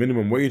 bro, the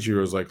minimum wage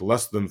here is like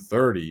less than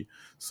 30.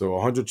 So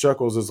 100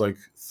 shekels is like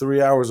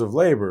 3 hours of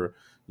labor.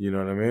 You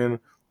know what I mean?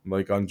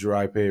 Like, on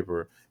dry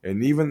paper.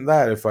 And even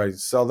that, if I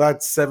sell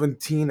that,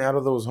 17 out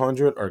of those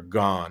 100 are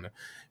gone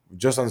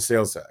just on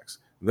sales tax.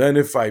 Then,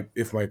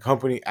 if my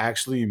company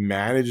actually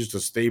manages to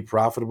stay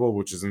profitable,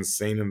 which is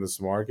insane in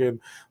this market,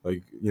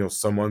 like,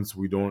 some months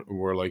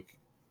we're like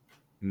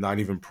not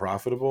even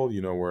profitable,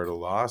 we're at a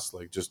loss,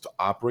 like, just to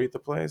operate the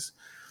place.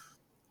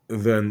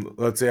 Then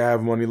let's say I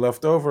have money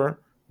left over,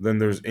 then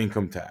there's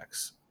income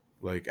tax.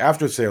 Like,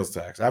 after sales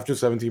tax, after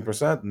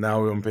 17%,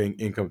 now I'm paying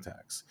income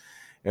tax.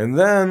 And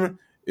then,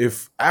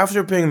 if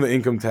after paying the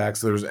income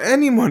tax there's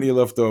any money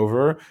left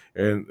over,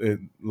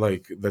 and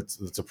like,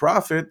 that's a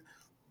profit,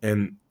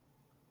 and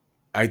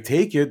I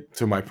take it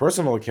to my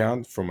personal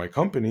account from my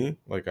company,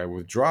 like, I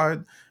withdraw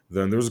it,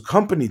 then there's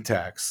company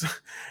tax.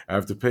 I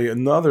have to pay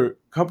another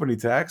company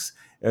tax,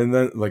 and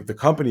then, like, the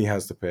company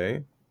has to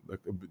pay, like,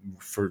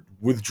 for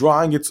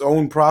withdrawing its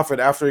own profit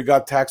after it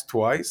got taxed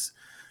twice.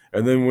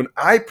 And then when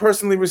I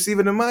personally receive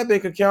it in my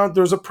bank account,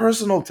 there's a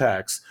personal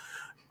tax.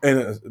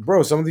 And,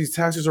 bro, some of these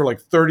taxes are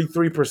like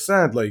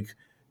 33%, like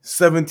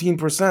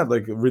 17%,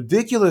 like,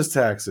 ridiculous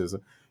taxes.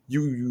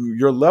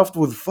 You're left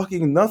with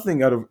fucking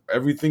nothing out of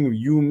everything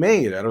you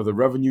made, out of the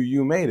revenue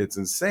you made. It's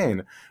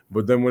insane.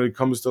 But then when it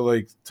comes to,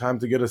 like, time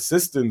to get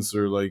assistance,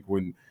 or like,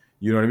 when,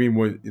 you know what I mean,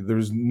 when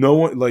there's no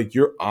one, like,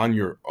 you're on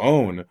your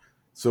own.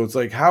 So it's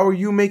like, how are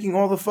you making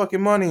all the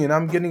fucking money and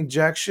I'm getting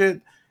jack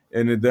shit?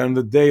 And at the end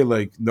of the day,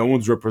 like, no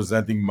one's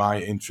representing my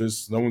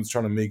interests. No one's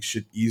trying to make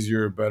shit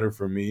easier or better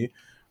for me.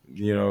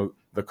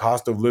 The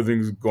cost of living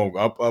is going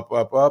up, up,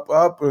 up, up,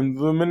 up, and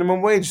the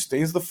minimum wage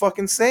stays the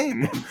fucking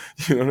same.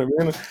 You know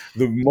what I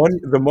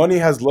mean? The money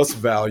has less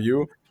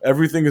value.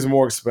 Everything is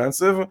more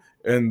expensive,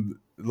 and,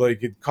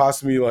 like, it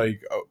costs me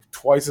like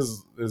twice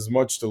as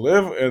much to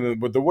live,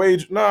 and with the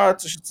wage, nah,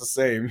 it's the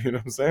same. You know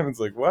what I'm saying? It's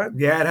like what?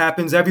 Yeah, it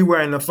happens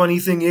everywhere. And the funny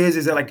thing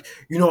is that like,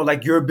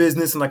 like your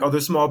business and like other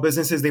small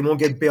businesses, they won't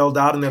get bailed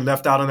out and they're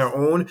left out on their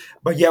own.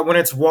 But yet when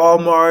it's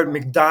Walmart,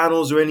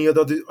 McDonald's, or any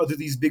other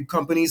these big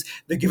companies,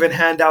 they're giving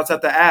handouts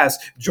at the ass.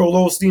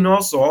 Joel Osteen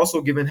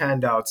also giving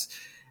handouts.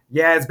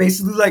 Yeah, it's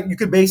basically like you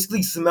could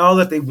basically smell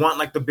that they want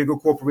like the bigger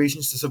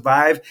corporations to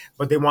survive,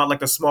 but they want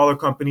like the smaller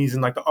companies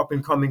and like the up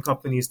and coming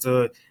companies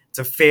to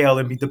fail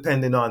and be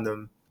dependent on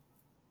them.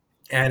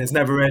 And it's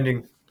never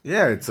ending.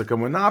 Yeah, it's like a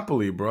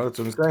monopoly, bro. That's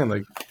what I'm saying.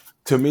 Like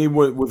to me,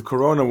 with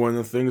Corona, one of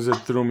the things that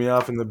threw me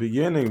off in the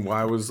beginning,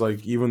 why I was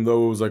like, even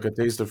though it was like a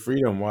taste of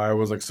freedom, why I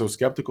was like so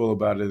skeptical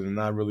about it and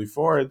not really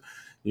for it,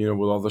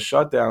 with all the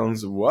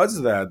shutdowns,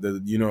 was that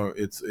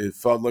it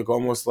felt like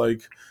almost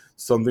like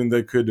something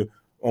that could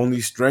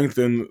only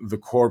strengthen the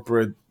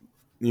corporate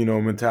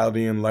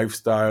mentality and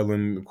lifestyle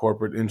and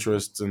corporate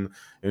interests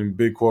and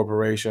big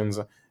corporations,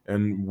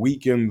 and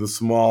weaken the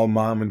small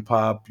mom and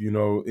pop,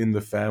 in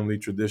the family,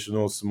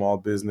 traditional small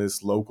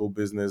business, local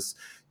business,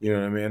 you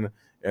know what I mean?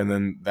 And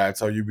then that's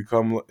how you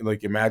become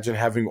like, imagine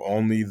having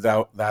only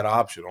that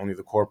option, only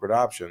the corporate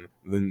option.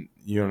 Then,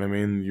 you know what I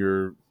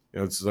mean?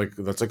 It's like,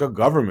 that's like a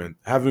government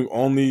having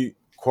only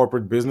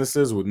corporate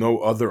businesses with no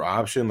other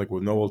option, like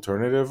with no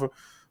alternative.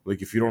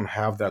 Like if you don't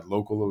have that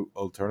local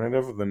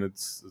alternative, then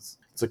it's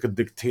like a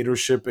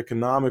dictatorship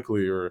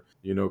economically, or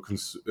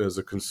as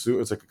a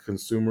consumer, it's like a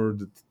consumer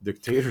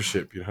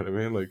dictatorship. You know what I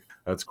mean? Like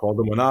that's called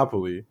a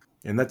monopoly.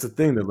 And that's the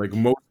thing, that like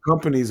most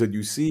companies that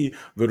you see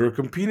that are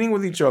competing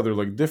with each other,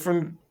 like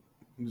different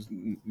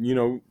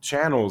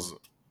channels,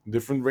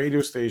 different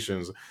radio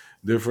stations,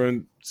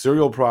 different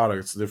cereal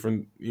products,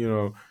 different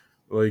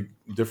like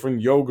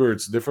different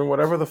yogurts, different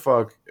whatever the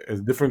fuck,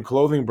 different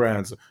clothing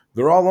brands,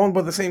 they're all owned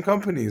by the same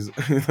companies.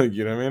 Like,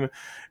 you know what I mean?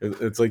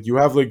 It's like you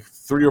have like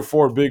three or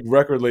four big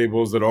record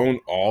labels that own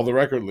all the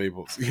record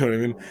labels. You know what I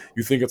mean?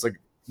 You think it's like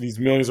these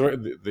millions,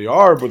 they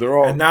are, but they're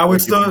And all now like,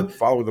 it's if you the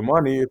follow the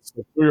money, it's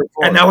like three or And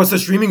four. now it's the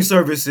streaming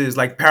services.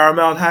 Like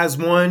Paramount has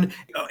one.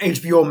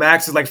 HBO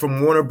Max is like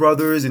from Warner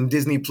Brothers, and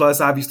Disney Plus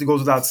obviously goes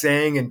without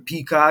saying, and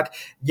Peacock.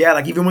 Yeah,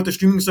 like even with the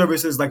streaming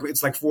services, like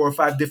it's like four or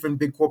five different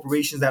big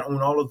corporations that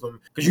own all of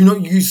them. Because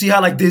you see how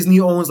like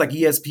Disney owns like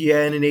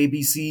ESPN and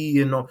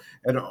ABC and Oh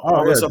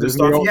all yeah, this other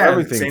Disney stuff. owns Yeah,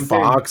 everything. same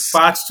thing. Fox,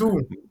 Fox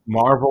too.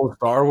 Marvel,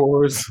 Star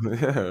Wars.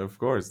 Yeah, of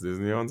course,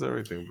 Disney owns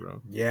everything,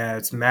 bro. Yeah,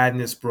 it's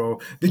madness, bro.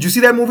 Did you see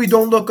that movie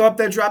Don't Look Up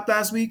that dropped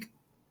last week?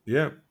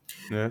 Yeah,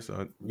 yeah.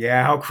 So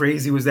Yeah, how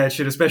crazy was that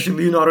shit? Especially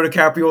Leonardo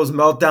DiCaprio's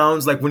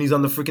meltdowns, like when he's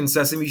on the freaking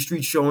Sesame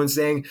Street show and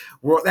saying,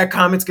 that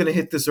comet's gonna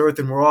hit this earth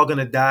and we're all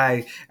gonna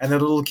die. And the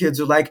little kids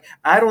are like,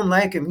 I don't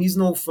like him. He's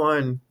no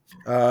fun.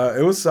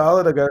 it was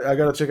solid. I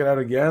gotta check it out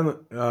again.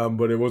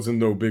 But it wasn't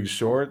no Big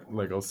Short.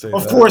 Like I'll say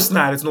Of that. course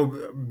not. It's no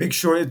Big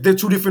Short. They're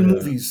two different Yeah.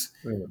 movies.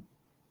 Yeah.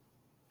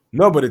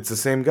 No, but it's the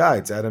same guy.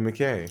 It's Adam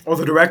McKay. Oh,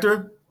 the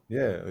director?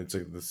 Yeah, it's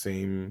like the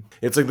same.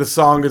 It's like the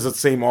song is the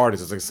same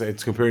artist. It's like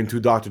it's comparing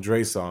two Dr.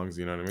 Dre songs.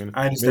 You know what I mean?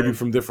 I Maybe understand.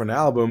 from different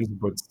albums,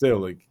 but still,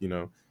 like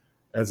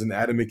as an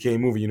Adam McKay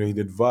movie. He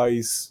did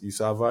Vice. You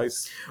saw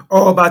Vice?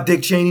 Oh, about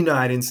Dick Cheney? No,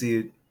 I didn't see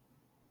it.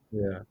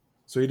 Yeah.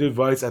 So he did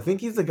Vice. I think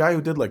he's the guy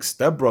who did like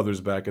Step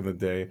Brothers back in the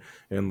day,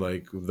 and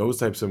like those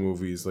types of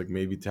movies, like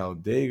maybe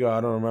Talladega.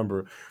 I don't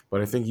remember, but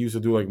I think he used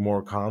to do like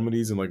more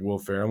comedies and like Will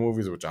Ferrell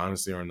movies, which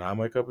honestly are not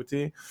my cup of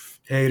tea.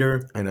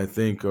 Hater. And I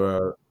think,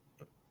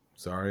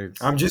 sorry,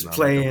 I'm it's just not my cup of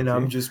playing.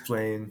 I'm tea. just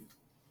playing.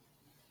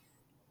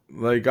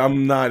 Like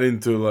I'm not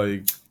into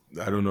like,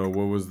 I don't know,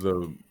 what was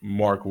the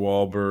Mark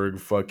Wahlberg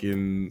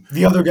fucking,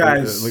 The other like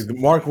guys. the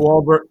Mark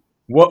Wahlberg.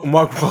 What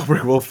Mark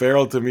Wahlberg, Will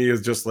Ferrell to me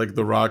is just like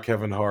The Rock,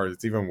 Kevin Hart.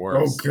 It's even Oh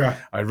worse. god.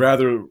 I'd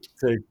rather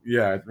take,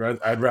 yeah,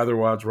 I'd rather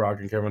watch Rock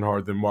and Kevin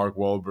Hart than Mark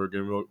Wahlberg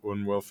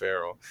and Will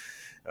Ferrell.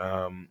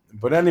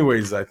 But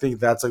anyways, I think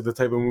that's like the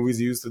type of movies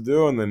he used to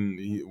do, and then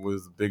he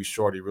was Big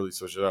Short. He really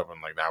switched it up,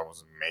 and like that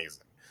was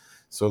amazing.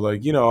 So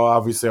like,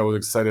 obviously I was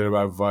excited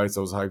about Vice.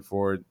 I was hyped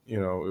for it. It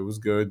was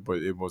good,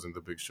 but it wasn't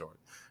The Big Short.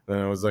 Then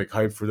I was like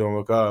hyped for Don't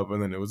Look Up,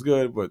 and then it was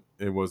good, but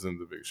it wasn't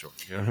The Big Short.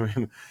 You know what I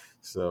mean?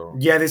 So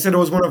Yeah, they said it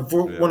was yeah,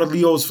 one of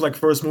Leo's like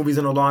first movies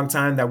in a long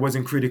time that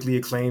wasn't critically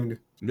acclaimed.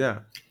 yeah.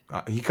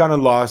 He kind of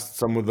lost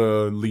some of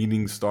the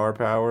leading star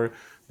power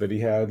that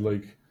he had.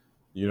 Like,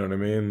 you know what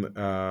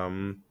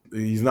I mean?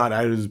 He's not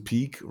at his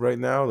peak right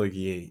now. Like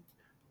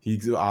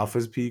he's off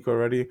his peak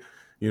already.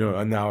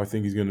 And now I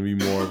think he's gonna be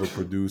more of a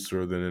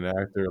producer than an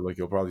actor. Like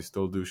he'll probably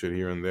still do shit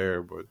here and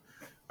there, but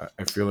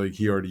I feel like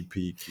he already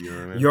peaked. You know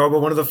what I mean? Yo,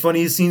 but one of the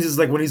funniest scenes is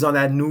like when he's on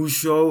that news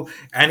show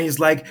and he's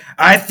like,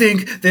 I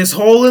think this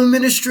whole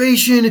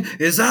administration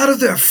is out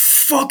of their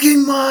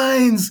fucking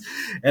minds.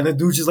 And the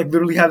dude's just like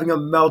literally having a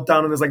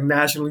meltdown on this like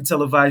nationally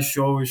televised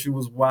show, and she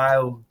was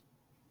wild.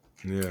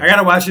 I Yeah.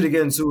 gotta watch it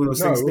again too. Those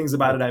No, things it was things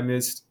about it I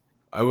missed.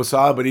 I was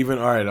solid, but even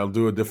all right, I'll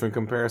do a different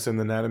comparison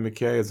than Adam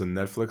McKay. As a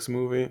Netflix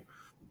movie,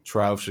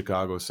 Trial of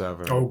Chicago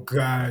 7. Oh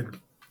god.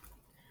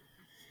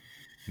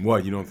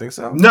 What, you don't think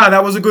so? No,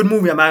 that was a good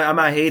movie. I'm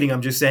not hating.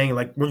 I'm just saying,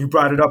 like when you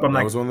brought it up, I'm That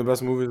like, was one of the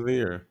best movies of the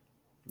year.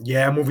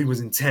 Yeah, that movie was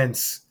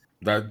intense.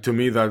 That to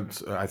me,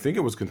 that I think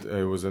it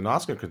was an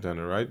Oscar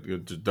contender, right?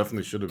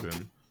 Definitely should have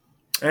been.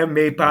 And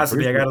may I'm pretty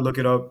possibly, I sure. gotta look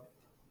it up.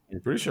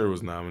 I'm pretty sure it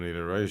was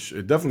nominated, right?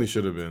 It definitely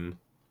should have been.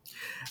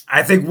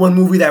 I think one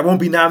movie that won't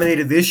be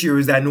nominated this year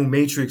is that new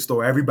Matrix,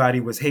 though. Everybody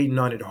was hating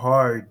on it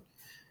hard.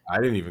 I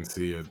didn't even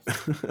see it,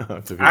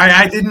 to be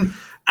I honest. didn't.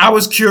 I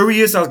was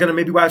curious. I was gonna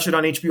maybe watch it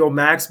on HBO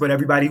Max, but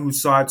everybody who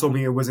saw it told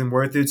me it wasn't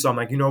worth it. So I'm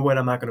like, you know what?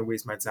 I'm not gonna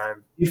waste my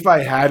time. If I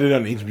had it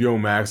on HBO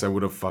Max, I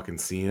would have fucking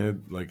seen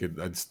it.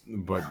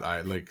 But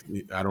I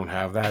don't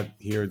have that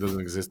here. It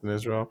doesn't exist in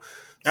Israel,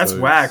 That's so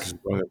it's whack.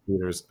 just going to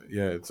theaters.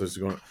 Yeah, it's just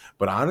going.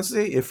 But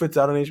honestly, if it's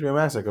out on HBO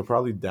Max, I could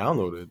probably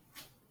download it.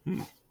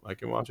 Hmm, I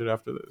can watch it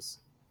after this.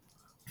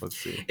 Let's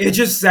see. It's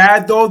just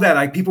sad though that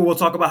like people will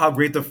talk about how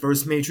great the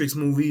first Matrix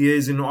movie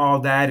is and all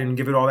that and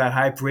give it all that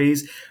high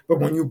praise, but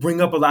when you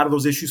bring up a lot of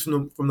those issues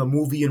from the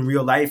movie in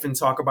real life and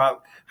talk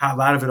about how a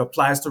lot of it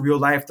applies to real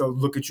life, they'll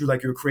look at you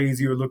like you're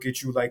crazy or look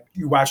at you like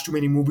you watch too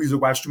many movies or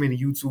watch too many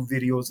YouTube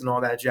videos and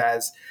all that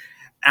jazz.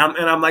 And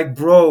I'm like,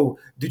 bro,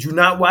 did you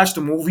not watch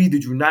the movie?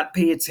 Did you not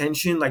pay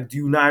attention? Like, do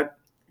you not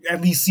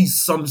at least see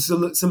some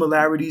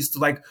similarities to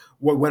like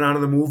what went on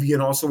in the movie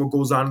and also what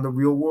goes on in the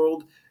real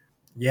world?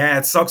 Yeah,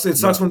 it sucks. It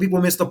sucks No, when people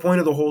miss the point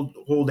of the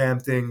whole damn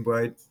thing.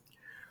 But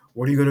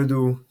what are you gonna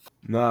do?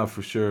 nah,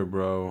 for sure,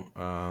 bro.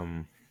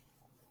 And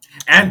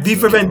It's V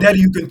for Vendetta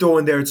you can throw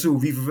in there too.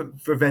 V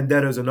for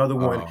Vendetta is another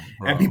one. oh,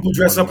 And bro, people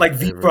dress one of up my like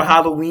V for favorite.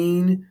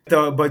 Halloween.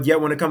 But yet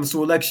when it comes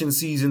to election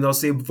season, they'll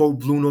say vote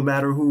blue no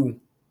matter who.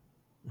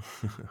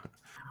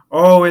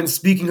 Oh, and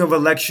speaking of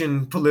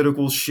election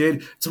political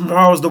shit,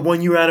 tomorrow's the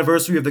 1 year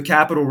anniversary of the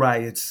Capitol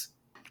riots.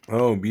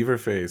 Oh, Beaver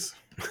Face.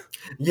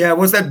 Yeah,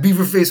 what's that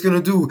beaver face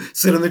gonna do?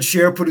 Sit on the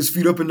chair, put his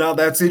feet up, and now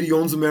that's it. He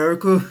owns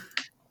America.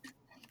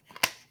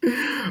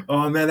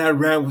 Oh man, that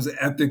rant was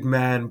epic,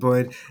 man.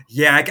 But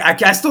yeah,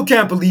 I still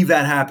can't believe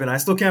that happened. I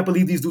still can't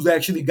believe these dudes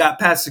actually got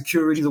past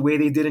security the way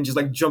they did and just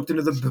like jumped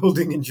into the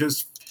building and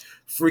just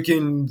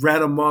freaking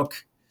ran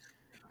amok.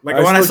 Like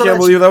I when I still saw can't that,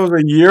 believe that was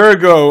a year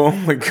ago. Oh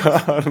my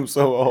god, I'm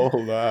so old.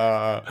 I'm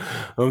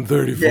yeah,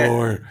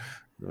 34.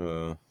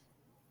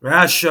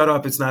 Uh, shut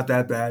up. It's not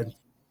that bad.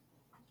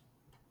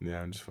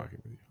 yeah, I'm just fucking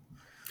with you.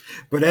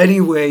 But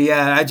anyway,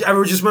 yeah, I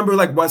just remember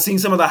like seeing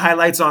some of the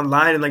highlights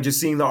online and like just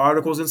seeing the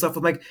articles and stuff.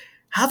 I'm like,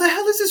 how the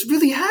hell is this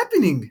really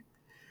happening?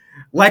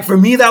 Like for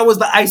me, that was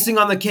the icing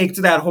on the cake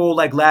to that whole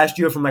like last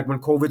year from like when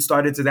COVID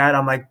started to that.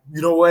 I'm like,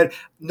 you know what?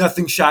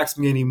 Nothing shocks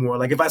me anymore.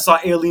 Like if I saw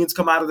aliens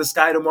come out of the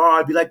sky tomorrow,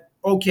 I'd be like,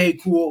 okay,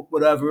 cool,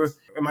 whatever.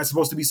 Am I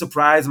supposed to be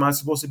surprised? Am I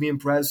supposed to be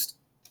impressed?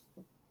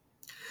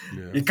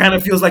 Yeah, It kind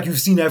of feels like you've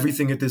seen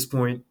everything at this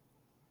point.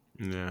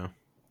 yeah.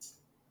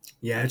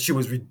 Yeah, that shit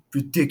was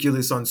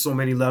ridiculous on so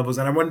many levels,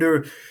 and I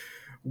wonder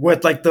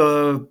what like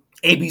the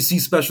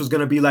ABC special is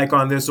going to be like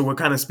on this, or what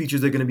kind of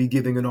speeches they're going to be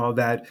giving and all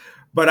that.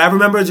 But I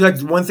remember like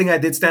one thing I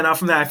did stand out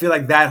from that. I feel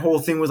like that whole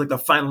thing was like the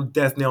final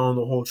death nail on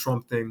the whole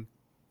Trump thing.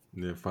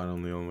 They're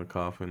finally on the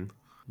coffin.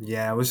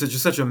 Yeah, it was just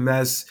such a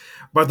mess.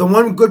 But the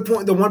one good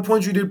point, the one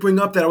point you did bring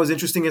up that was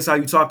interesting is how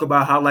you talk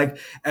about how like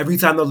every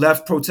time the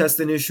left protests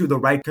an issue, the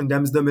right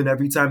condemns them, and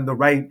every time the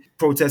right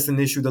protests an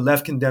issue, the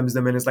left condemns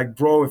them. And it's like,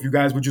 bro, if you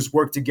guys would just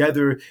work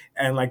together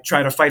and like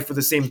try to fight for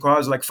the same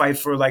cause, like fight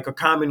for like a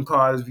common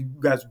cause, you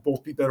guys would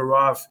both be better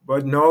off.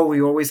 But no,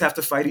 we always have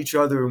to fight each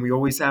other, and we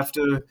always have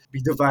to be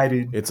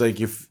divided. It's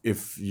like if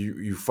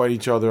you fight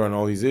each other on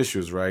all these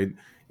issues, right?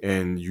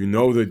 And you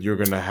know that you're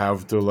gonna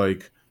have to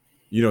like,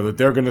 that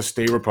they're gonna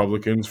stay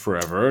Republicans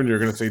forever, and you're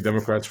gonna stay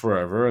Democrats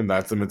forever, and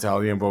that's the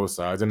mentality on both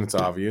sides, and it's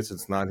obvious,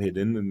 it's not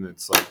hidden, and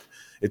it's like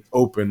it's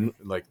open,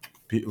 like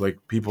like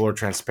people are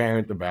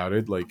transparent about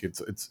it, like it's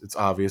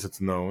obvious,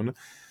 it's known,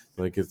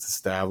 like it's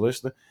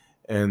established,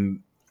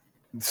 and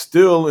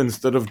still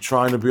instead of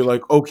trying to be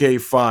like, okay,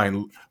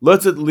 fine,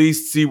 let's at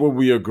least see what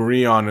we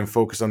agree on and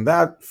focus on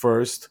that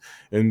first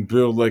and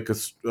build like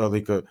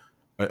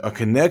a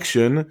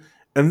connection,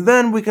 and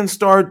then we can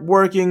start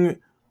working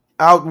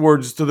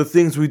outwards to the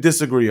things we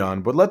disagree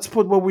on, but let's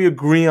put what we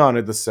agree on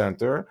at the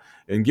center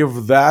and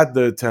give that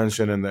the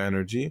attention and the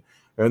energy,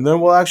 and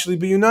then we'll actually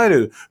be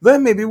united.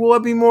 Then maybe we'll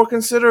be more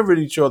considerate of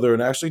each other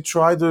and actually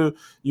try to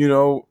you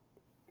know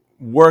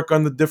work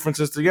on the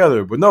differences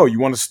together. But no, you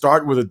want to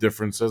start with the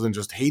differences and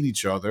just hate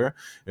each other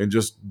and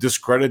just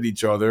discredit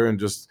each other and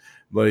just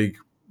like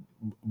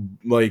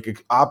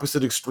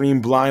opposite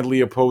extreme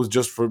blindly opposed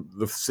just for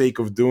the sake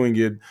of doing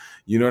it.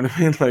 You know what I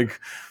mean? Like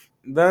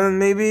then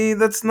maybe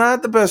that's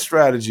not the best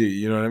strategy.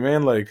 You know what I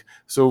mean? Like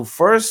so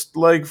first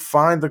like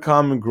find the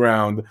common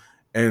ground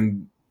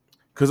and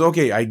because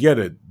okay, I get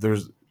it.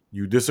 There's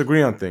you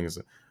disagree on things,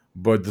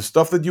 but the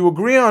stuff that you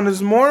agree on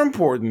is more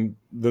important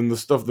than the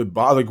stuff that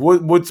bother. Like,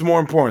 what's more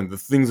important, the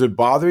things that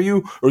bother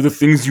you, or the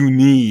things you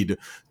need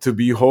to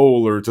be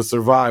whole or to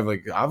survive?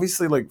 Like,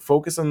 obviously, like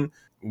focus on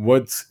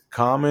what's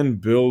common,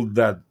 build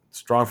that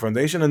strong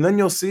foundation, and then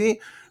you'll see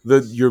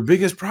that your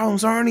biggest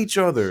problems aren't each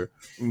other.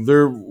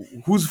 They're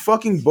who's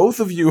fucking both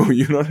of you.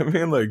 You know what I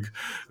mean? Like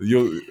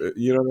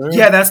you know what I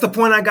Yeah, mean? that's the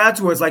point I got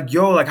to. It's like,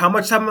 yo, like how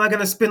much time am I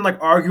gonna spend like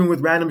arguing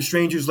with random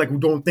strangers like who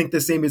don't think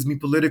the same as me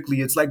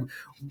politically? It's like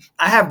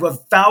I have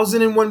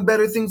 1,001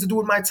 better things to do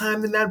with my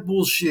time than that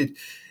bullshit.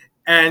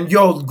 And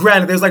yo,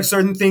 granted, there's like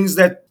certain things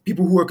that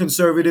people who are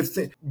conservative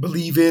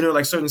believe in, or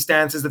like certain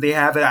stances that they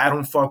have that I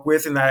don't fuck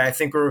with, and that I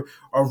think are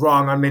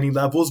wrong on many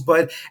levels.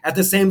 But at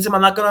the same time,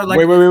 I'm not gonna like.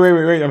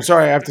 Wait. I'm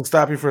sorry, I have to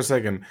stop you for a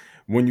second.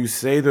 When you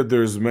say that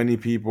there's many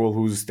people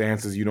whose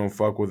stances you don't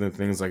fuck with and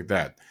things like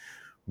that,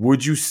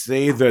 would you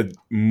say that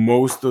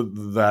most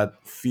of that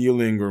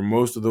feeling or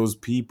most of those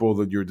people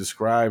that you're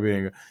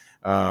describing,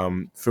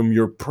 from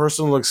your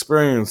personal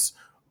experience,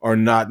 are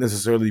not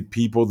necessarily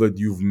people that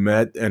you've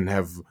met and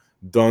have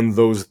done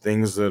those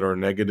things that are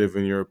negative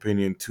in your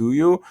opinion to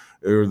you,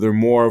 or they're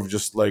more of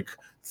just like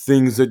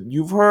things that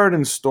you've heard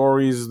and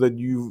stories that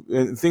you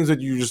and things that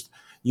you just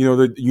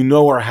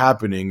that are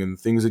happening, and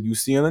things that you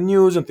see on the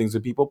news and things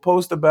that people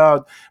post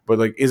about, but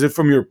like, is it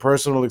from your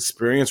personal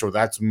experience, or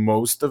that's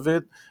most of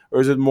it,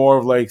 or is it more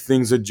of like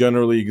things that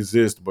generally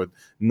exist but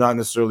not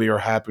necessarily are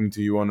happening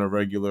to you on a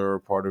regular or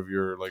part of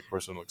your like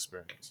personal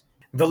experience?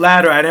 The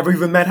latter. I never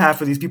even met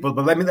half of these people,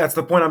 but that's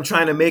the point I'm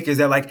trying to make, is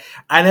that like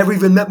I never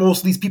even met most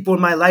of these people in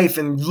my life.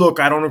 And look,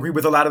 I don't agree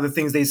with a lot of the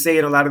things they say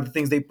and a lot of the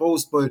things they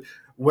post, but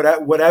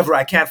whatever.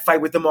 I can't fight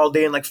with them all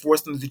day and like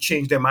force them to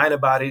change their mind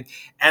about it.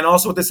 And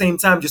also at the same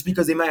time, just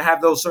because they might have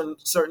those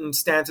certain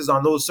stances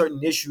on those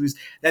certain issues,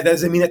 that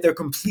doesn't mean that they're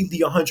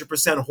completely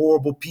 100%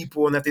 horrible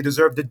people and that they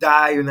deserve to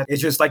die. And that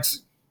it's just like,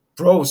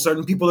 bro,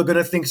 certain people are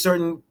gonna think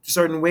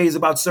certain ways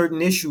about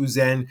certain issues,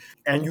 and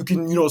you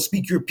can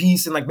speak your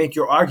piece and like make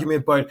your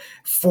argument, but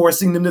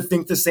forcing them to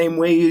think the same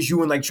way as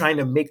you and like trying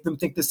to make them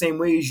think the same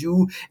way as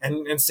you,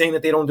 and saying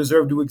that they don't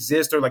deserve to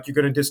exist, or like you're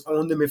gonna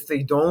disown them if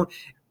they don't.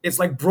 It's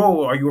like,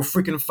 bro, are you a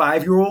freaking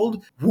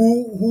 5-year-old?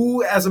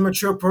 Who as a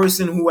mature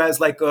person who has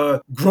like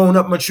a grown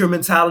up mature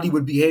mentality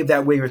would behave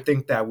that way or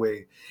think that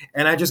way?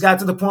 And I just got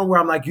to the point where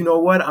I'm like, you know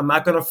what? I'm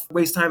not gonna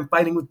waste time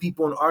fighting with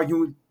people and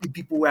arguing with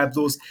people who have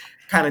those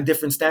kind of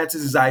different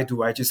stances as I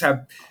do. I just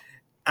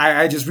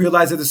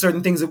realize that there's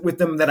certain things with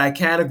them that I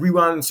can agree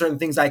on, and certain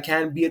things I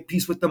can be at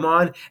peace with them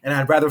on, and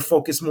I'd rather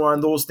focus more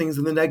on those things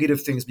than the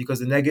negative things, because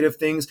the negative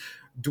things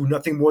do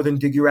nothing more than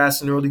dig your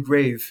ass in an early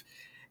grave,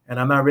 and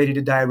I'm not ready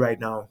to die right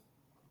now.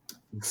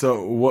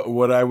 So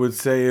what I would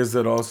say is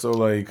that also,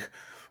 like,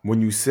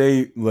 when you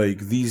say like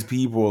these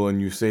people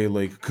and you say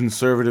like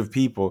conservative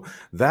people,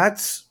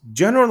 that's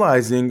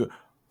generalizing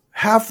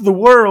half the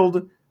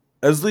world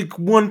as like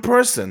one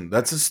person.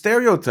 That's a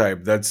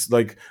stereotype. That's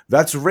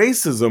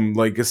racism.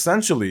 Like,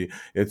 essentially,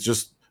 it's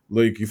just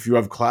like if you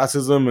have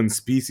classism and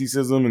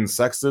speciesism and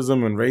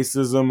sexism and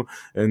racism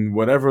and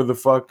whatever the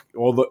fuck,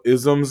 all the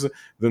isms,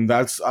 then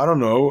that's, I don't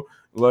know,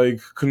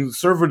 like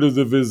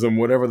conservatism,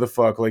 whatever the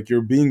fuck. Like,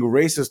 you're being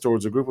racist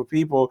towards a group of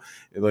people,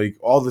 like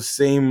all the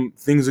same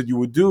things that you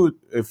would do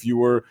if you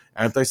were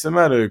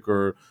anti-Semitic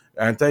or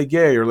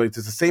anti-gay, or like it's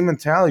the same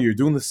mentality. You're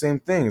doing the same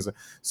things.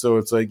 So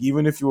it's like,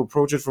 even if you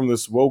approach it from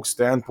this woke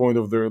standpoint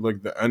of they're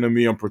like the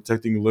enemy, I'm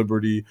protecting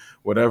liberty,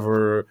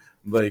 whatever,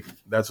 like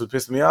that's what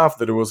pissed me off,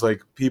 that it was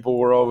like people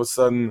were all of a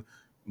sudden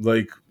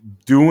like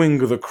doing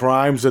the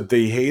crimes that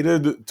they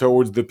hated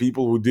towards the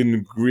people who didn't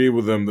agree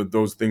with them that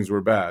those things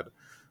were bad.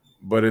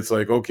 But it's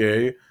like,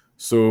 okay,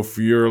 so if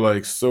you're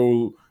like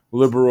so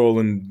liberal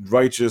and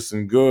righteous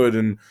and good,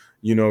 and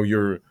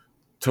you're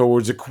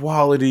towards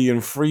equality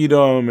and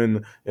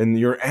freedom, and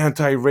you're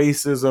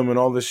anti-racism and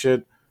all this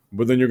shit,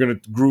 but then you're going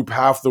to group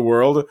half the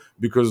world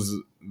because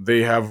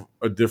they have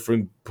a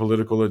different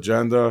political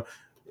agenda,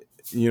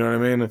 you know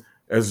what I mean?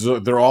 As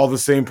they're all the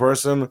same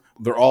person,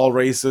 they're all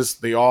racist,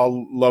 they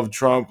all love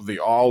Trump, they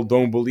all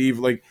don't believe,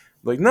 like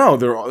no,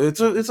 they're all, it's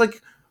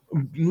like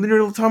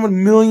literally talking about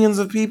millions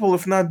of people,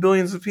 if not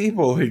billions of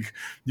people. Like,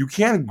 you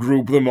can't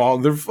group them all.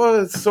 There's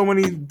so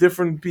many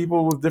different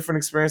people with different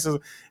experiences,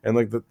 and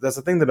like that's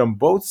the thing, that on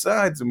both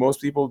sides, most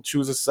people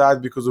choose a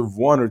side because of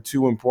one or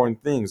two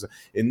important things,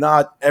 and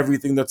not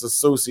everything that's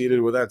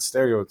associated with that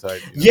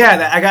stereotype. You know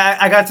what I Yeah, mean?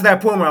 I got to that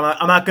point where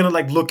I'm not gonna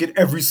like look at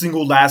every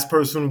single last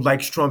person who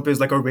likes Trump as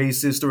like a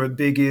racist or a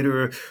bigot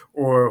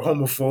or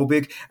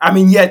homophobic. I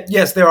mean, yet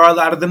yes, there are a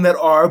lot of them that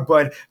are,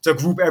 but to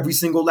group every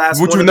single last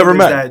Which one you've of them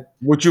never is met, that.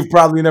 which you've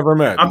probably never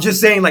met. I'm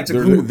just saying, like, to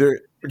group They're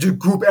to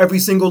group every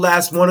single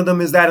last one of them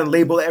is that, and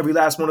label every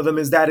last one of them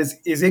as that,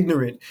 is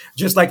ignorant.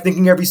 Just like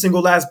thinking every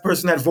single last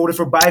person that voted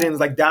for Biden is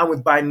like down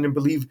with Biden and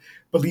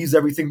believes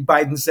everything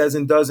Biden says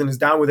and does, and is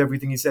down with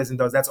everything he says and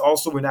does. That's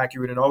also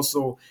inaccurate and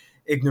also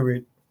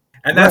ignorant.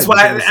 And that's right. That's what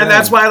why, I'm and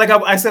that's saying. why, like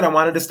I said, I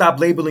wanted to stop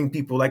labeling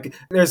people. Like,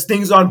 there's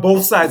things on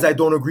both sides I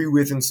don't agree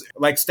with, and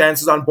like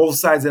stances on both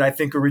sides that I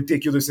think are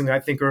ridiculous and I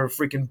think are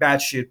freaking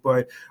batshit.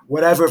 But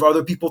whatever, if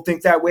other people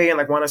think that way and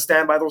like want to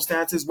stand by those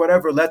stances,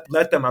 whatever, let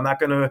them. I'm not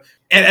gonna.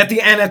 And at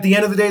the end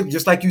of the day,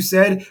 just like you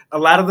said, a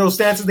lot of those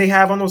stances they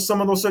have on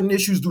some of those certain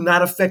issues do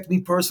not affect me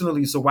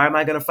personally. So why am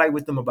I gonna fight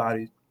with them about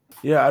it?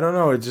 Yeah, I don't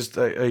know. It just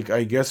like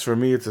I guess for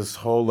me, it's this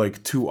whole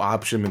like two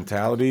option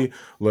mentality,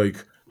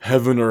 like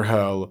heaven or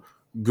hell,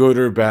 good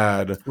or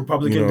bad. You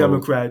Republican, know,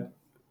 Democrat.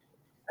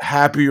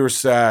 happy or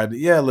sad.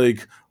 Yeah,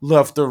 like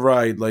left or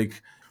right,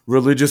 like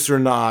religious or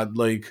not.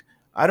 Like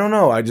I don't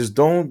know. I just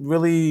don't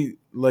really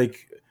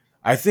like.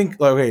 I think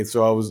like, okay.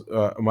 So I was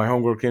my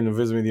homegirl came to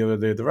visit me the other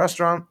day at the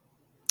restaurant,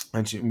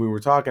 and we were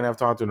talking. I've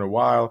talked to her in a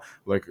while,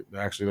 like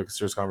actually like a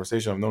serious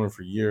conversation. I've known her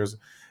for years,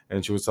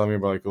 and she was telling me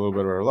about like a little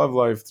bit of her love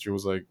life. She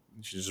was like,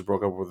 she just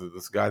broke up with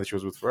this guy that she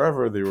was with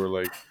forever. They were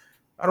like,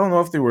 I don't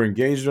know if they were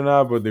engaged or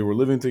not, but they were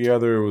living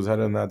together. It was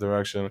headed in that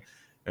direction,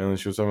 and then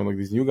she was telling me like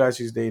these new guys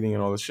she's dating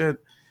and all this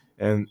shit,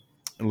 and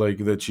like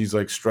that she's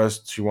like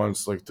stressed. She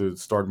wants like to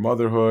start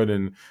motherhood,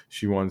 and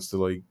she wants to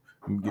like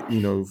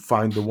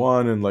find the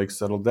one and like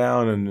settle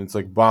down, and it's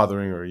like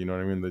bothering her. You know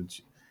what I mean?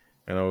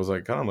 And I was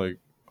like, kind of like,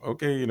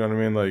 okay, you know what I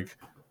mean? Like,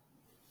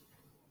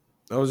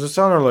 I was just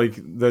telling her like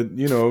that,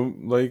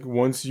 like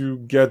once you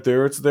get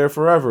there, it's there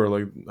forever.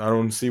 Like, I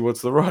don't see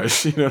what's the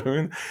rush, you know what I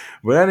mean?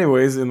 But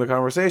anyways, in the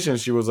conversation,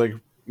 she was like,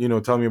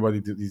 telling me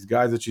about these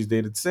guys that she's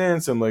dated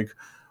since, and like,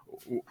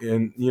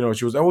 and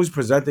she was always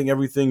presenting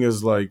everything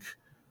as like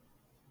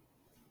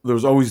there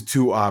was always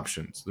two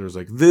options. There's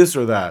like this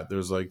or that.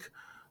 There's like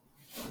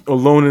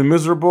alone and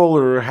miserable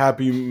or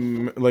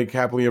happy, like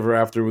happily ever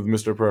after with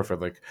Mr.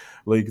 Perfect,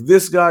 like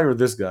this guy or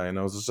this guy. And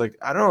I was just like,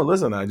 I don't know,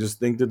 listen, I just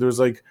think that there's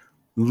like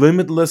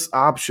limitless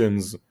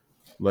options,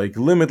 like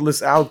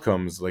limitless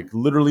outcomes, like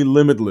literally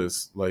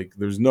limitless, like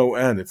there's no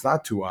end. It's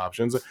not two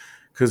options,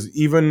 because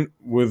even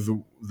with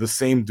the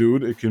same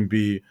dude, it can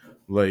be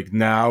like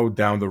now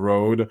down the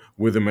road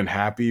with him and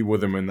happy,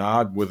 with him and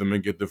not, with him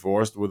and get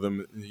divorced, with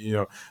him,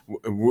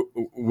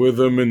 with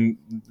him and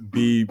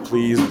be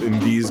pleased in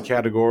these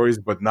categories,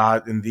 but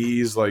not in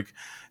these. Like,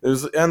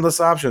 there's endless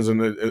options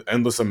and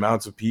endless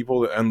amounts of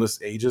people,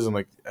 endless ages, and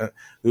like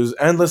there's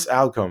endless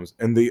outcomes,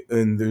 and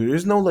there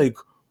is no like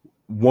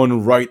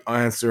one right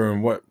answer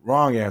and what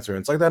wrong answer.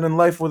 It's like that in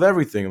life with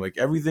everything. Like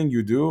everything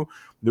you do,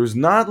 there's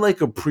not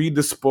like a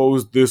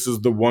predisposed, this is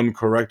the one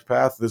correct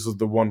path, this is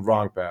the one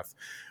wrong path.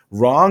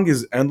 Wrong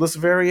is endless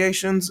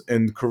variations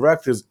and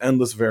correct is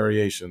endless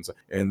variations.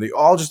 And they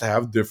all just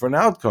have different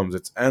outcomes.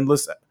 It's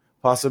endless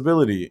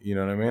possibility, you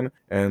know what I mean?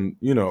 And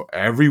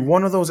every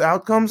one of those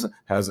outcomes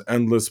has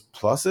endless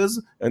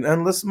pluses and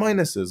endless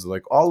minuses,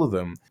 like all of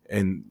them.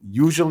 And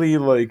usually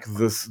like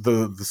the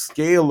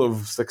scale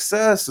of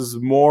success is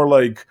more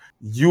like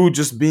you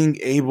just being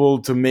able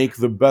to make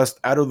the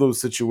best out of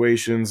those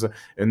situations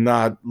and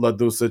not let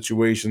those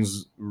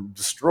situations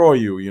destroy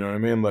you, you know what I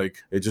mean? Like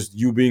it's just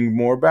you being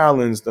more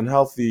balanced and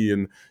healthy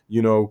and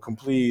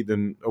complete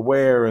and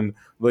aware and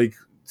like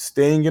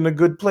staying in a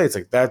good place.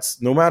 Like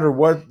that's no matter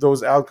what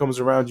those outcomes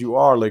around you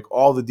are, like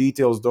all the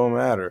details don't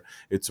matter.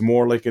 It's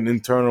more like an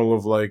internal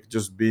of like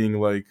just being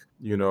like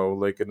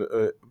like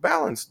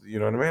balanced, you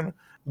know what I mean?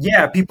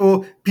 Yeah,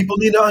 people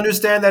need to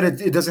understand that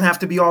it doesn't have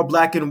to be all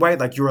black and white.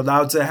 Like you're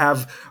allowed to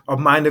have a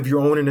mind of your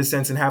own in a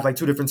sense and have like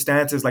two different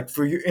stances. Like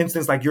for your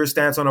instance, like your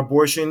stance on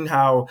abortion,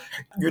 how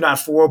you're not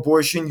for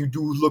abortion, you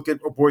do look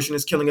at abortion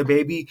as killing a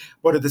baby,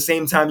 but at the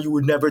same time, you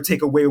would never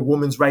take away a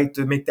woman's right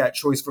to make that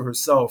choice for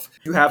herself.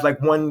 You have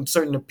like one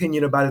certain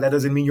opinion about it. That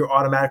doesn't mean you're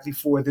automatically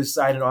for this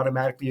side and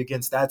automatically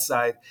against that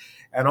side.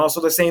 And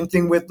also the same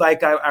thing with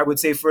like I would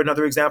say for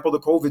another example, the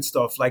COVID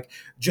stuff. Like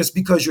just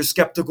because you're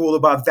skeptical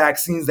about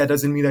vaccines, that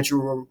doesn't mean that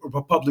you're a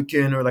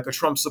Republican or like a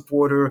Trump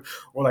supporter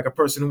or like a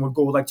person who would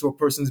go like to a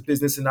person's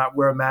business and not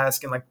wear a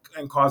mask and like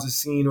and cause a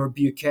scene or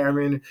be a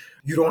Karen.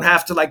 You don't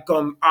have to like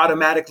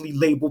automatically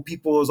label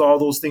people as all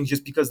those things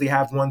just because they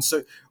have one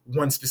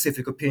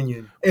specific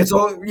opinion. It's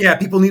all yeah,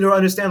 people need to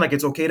understand like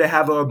it's okay to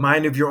have a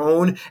mind of your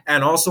own.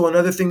 And also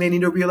another thing they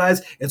need to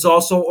realize, it's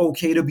also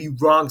okay to be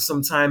wrong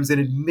sometimes and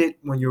admit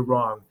when you're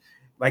wrong.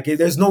 Like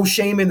there's no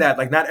shame in that.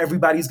 Like not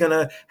everybody's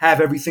gonna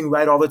have everything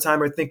right all the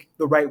time or think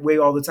the right way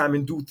all the time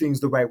and do things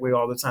the right way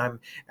all the time.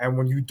 And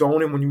when you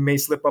don't and when you may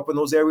slip up in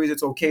those areas,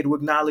 it's okay to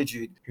acknowledge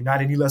it. You're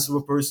not any less of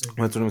a person.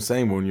 That's what I'm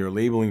saying. When you're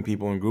labeling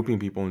people and grouping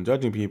people and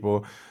judging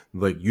people,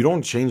 like you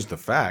don't change the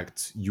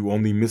facts. You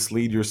only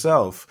mislead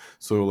yourself.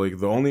 So like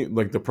the only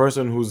like the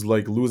person who's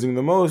like losing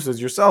the most is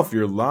yourself.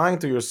 You're lying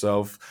to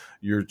yourself.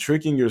 You're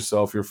tricking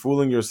yourself. You're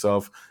fooling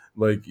yourself.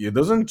 Like it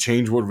doesn't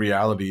change what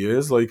reality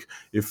is. Like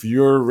if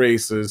you're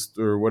racist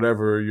or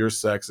whatever, you're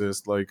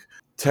sexist. Like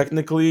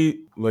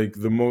technically, like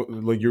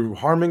like you're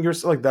harming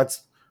yourself. Like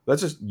that's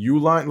just you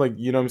lying. Like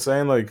you know what I'm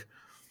saying. Like,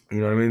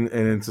 what I mean?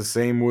 And it's the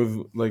same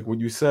with like what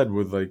you said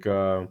with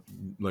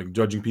like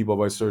judging people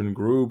by certain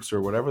groups or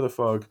whatever the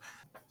fuck.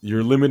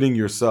 You're limiting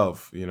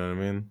yourself, you know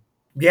what I mean?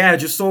 Yeah,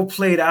 just so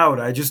played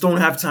out. I just don't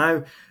have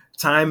time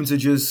to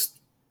just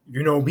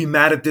be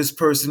mad at this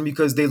person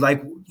because they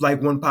like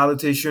one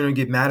politician or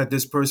get mad at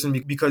this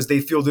person because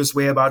they feel this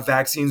way about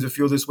vaccines or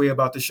feel this way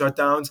about the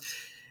shutdowns.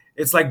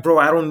 It's like, bro,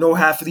 I don't know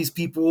half of these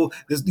people.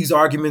 These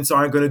arguments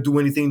aren't going to do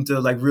anything to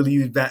like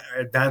really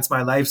advance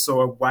my life.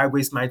 So why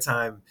waste my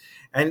time?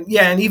 And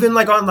yeah, and even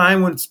like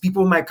online, when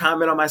people might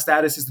comment on my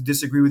statuses to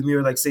disagree with me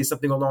or like say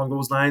something along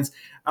those lines,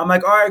 I'm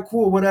like, all right,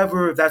 cool,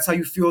 whatever. If that's how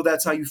you feel,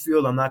 that's how you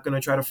feel. I'm not going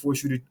to try to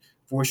force you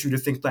to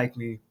think like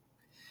me.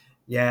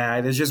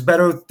 Yeah, there's just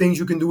better things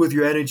you can do with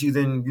your energy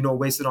than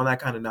waste it on that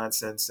kind of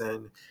nonsense.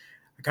 And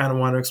I kind of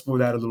want to explore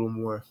that a little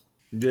more.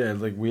 Yeah,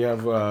 like we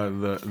have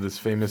this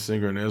famous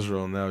singer in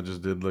Israel now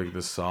just did like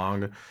this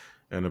song,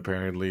 and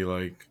apparently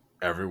like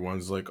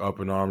everyone's like up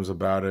in arms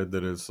about it,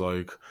 that it's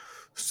like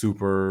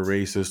super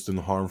racist and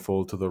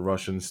harmful to the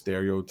Russian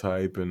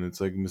stereotype, and it's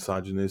like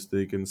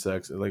misogynistic and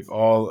sex, like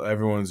all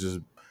everyone's just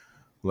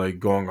like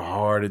going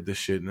hard at this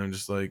shit, and I'm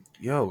just like,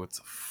 yo, it's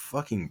a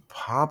fucking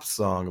pop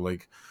song.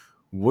 Like,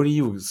 what do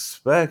you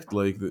expect?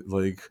 Like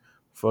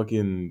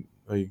fucking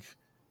like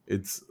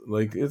it's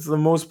the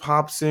most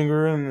pop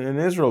singer in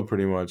Israel,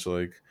 pretty much.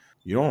 Like,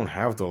 you don't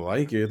have to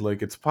like it.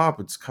 Like, it's pop.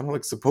 It's kind of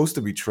like supposed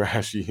to be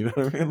trashy. You know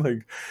what I mean?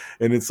 Like,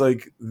 and it's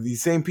like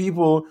these same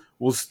people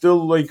will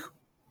still like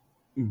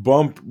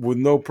bump with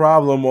no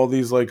problem all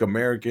these like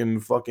American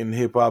fucking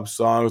hip hop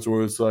songs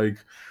where it's like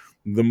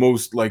the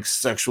most like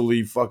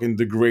sexually fucking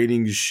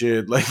degrading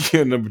shit, like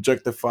and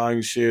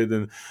objectifying shit,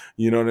 and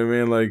you know what I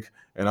mean, like.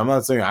 And I'm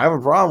not saying I have a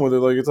problem with it.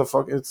 Like, it's a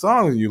fucking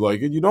song. You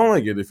like it, you don't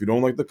like it. If you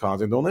don't like the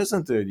content, don't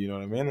listen to it. You know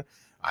what I mean?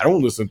 I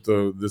don't listen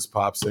to this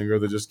pop singer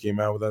that just came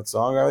out with that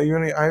song. I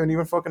haven't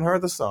even fucking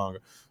heard the song.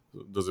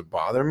 Does it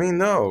bother me?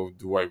 No.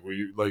 Do I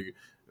like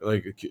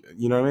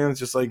you know what I mean? It's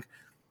just like,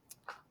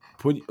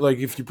 put like,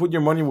 if you put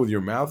your money where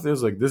your mouth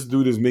is, like, this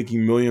dude is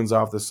making millions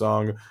off the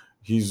song.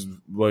 He's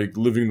like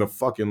living the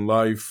fucking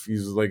life.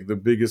 He's like the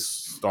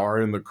biggest star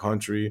in the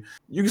country.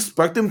 You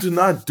expect him to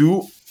not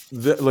do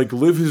that, like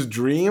live his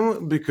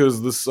dream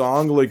because the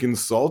song like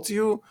insults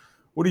you?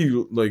 What do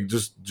you like?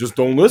 Just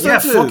don't listen Yeah,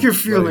 to fuck it. your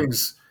Like,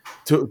 feelings.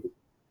 to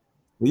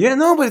yeah,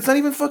 no, but it's not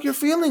even fuck your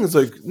feelings.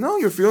 Like, no,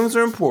 your feelings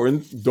are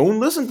important. Don't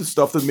listen to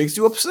stuff that makes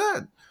you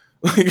upset.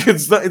 Like,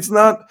 it's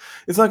not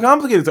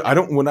complicated. I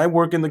don't when I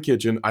work in the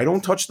kitchen, I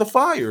don't touch the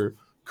fire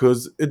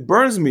because it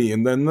burns me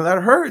and then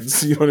that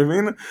hurts. You know what I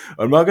mean?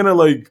 I'm not gonna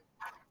like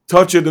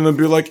touch it and then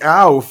be like,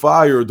 ow,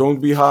 fire, don't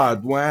be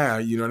hot. Wow,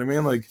 you know what I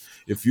mean? Like,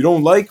 if you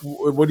don't like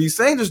what he's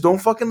saying, just don't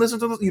fucking listen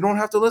to it. You don't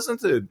have to listen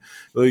to it.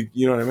 Like,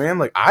 you know what I mean?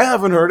 Like, I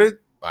haven't heard it.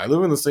 I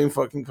live in the same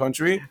fucking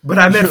country. But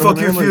I You meant know what fuck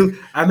I your mean? Like,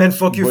 feel. I meant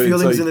fuck your but it's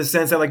feelings in like, the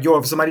sense that like, yo,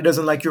 if somebody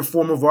doesn't like your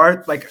form of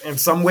art, like in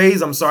some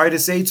ways, I'm sorry to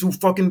say, too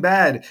fucking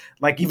bad.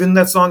 Like even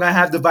that song I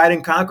have, Divide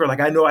and Conquer. Like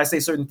I know I say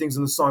certain things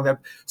in the song that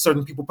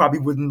certain people probably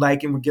wouldn't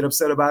like and would get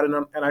upset about it,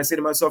 and I say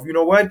to myself, you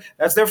know what?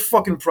 That's their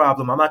fucking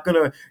problem. I'm not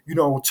gonna,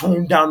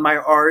 tone down my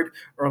art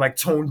or like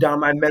tone down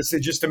my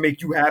message just to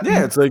make you yeah, happy.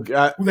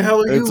 Who the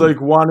hell are it's you?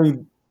 like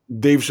wanting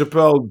Dave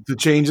Chappelle to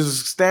change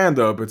his stand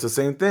up. It's the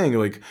same thing.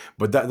 Like,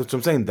 but that's what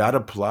I'm saying. That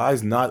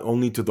applies not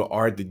only to the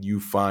art that you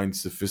find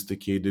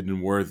sophisticated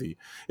and worthy.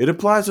 It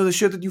applies to the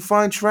shit that you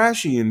find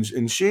trashy and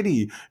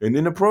shitty and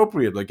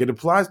inappropriate. Like, it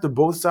applies to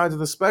both sides of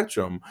the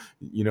spectrum.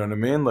 You know what I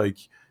mean? Like,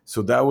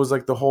 so that was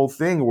like the whole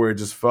thing where it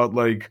just felt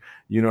like,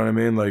 you know what I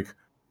mean? Like,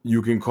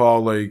 you can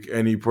call like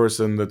any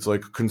person that's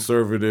like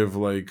conservative,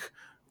 like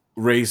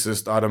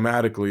racist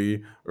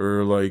automatically,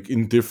 or like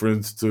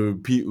indifferent to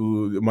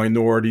people,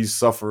 minorities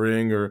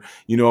suffering, or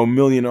a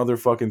million other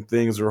fucking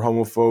things, or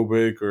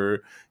homophobic,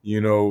 or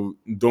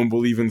don't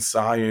believe in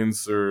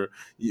science, or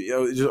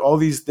just all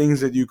these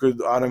things that you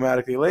could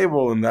automatically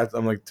label. And that,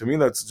 I'm like, to me,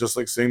 that's just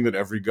like saying that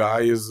every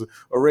guy is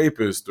a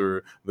rapist,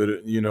 or that,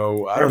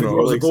 I don't Every know,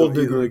 girl's a like, so gold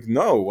digger. like,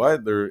 no,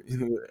 what they're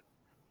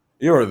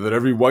or that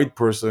every white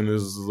person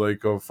is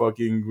like a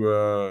fucking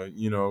a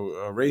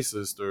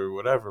racist or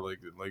whatever. Like,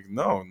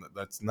 no,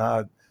 that's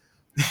not.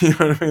 You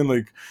know what I mean?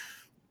 Like,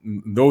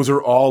 those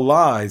are all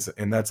lies.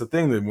 And that's the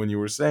thing, that when you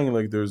were saying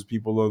like there's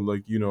people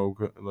like,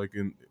 like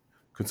in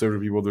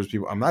conservative people, there's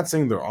people. I'm not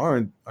saying there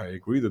aren't. I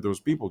agree that there's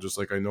people, just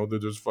like I know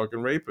that there's fucking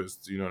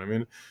rapists. You know what I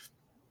mean?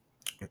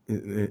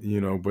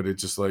 But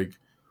it's just like,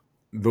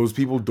 those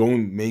people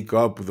don't make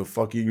up the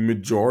fucking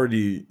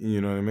majority, you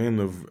know what I mean,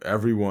 of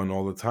everyone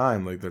all the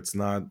time. Like, that's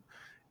not,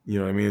 you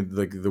know what I mean,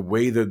 like the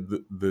way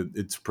that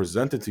it's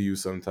presented to you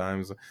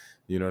sometimes,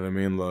 you know what I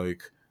mean,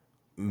 like,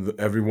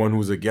 everyone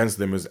who's against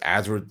them is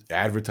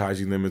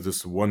advertising them as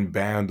this one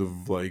band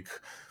of like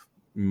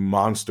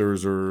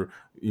monsters, or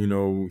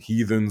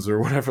heathens, or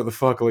whatever the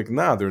fuck. Like,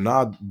 nah, they're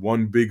not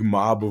one big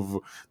mob of,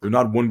 they're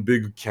not one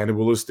big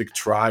cannibalistic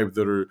tribe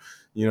that are,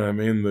 you know what I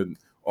mean, that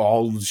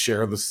all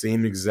share the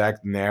same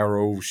exact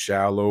narrow,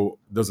 shallow,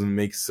 doesn't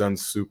make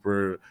sense,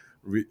 super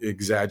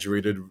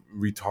exaggerated,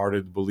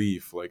 retarded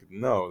belief. Like,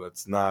 no,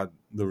 that's not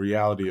the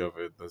reality of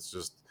it. That's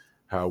just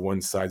how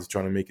one side's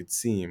trying to make it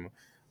seem.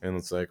 And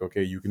it's like,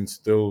 okay, you can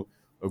still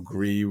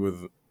agree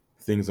with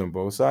things on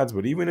both sides,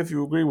 but even if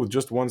you agree with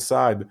just one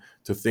side,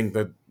 to think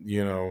that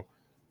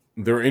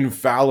they're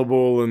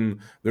infallible and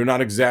they're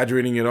not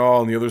exaggerating at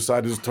all, and the other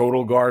side is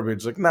total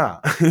garbage, like, nah.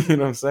 You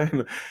know what I'm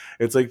saying?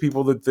 It's like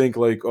people that think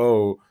like,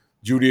 oh,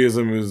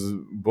 Judaism is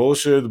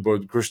bullshit,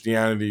 but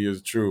Christianity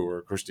is true,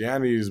 or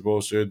Christianity is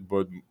bullshit,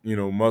 but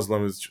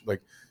Muslim is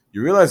like,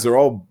 you realize they're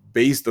all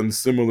based on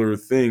similar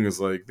things.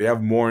 Like they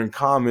have more in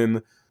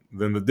common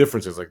than the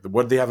differences. Like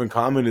what they have in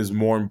common is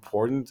more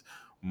important,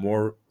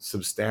 more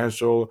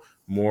substantial,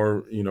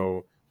 more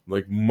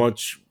like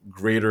much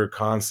greater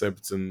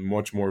concepts and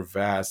much more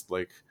vast.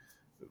 Like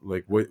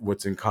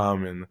what's in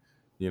common.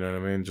 You know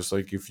what I mean? Just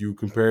like if you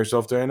compare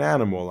yourself to an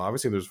animal,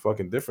 obviously there's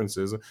fucking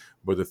differences,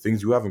 but the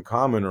things you have in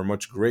common are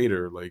much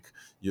greater. Like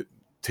you,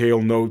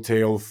 tail, no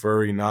tail,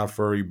 furry, not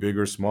furry,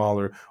 bigger,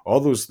 smaller. All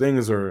those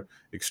things are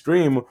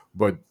extreme,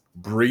 but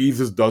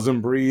breathes,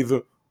 doesn't breathe,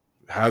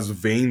 has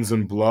veins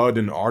and blood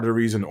and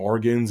arteries and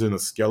organs and a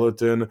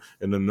skeleton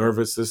and a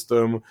nervous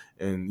system,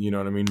 and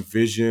what I mean,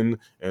 vision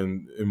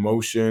and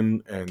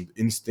emotion and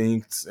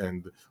instincts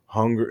and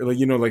hunger,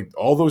 like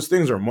all those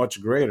things are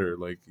much greater.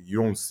 Like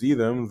you don't see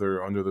them,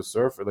 they're under the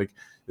surface, like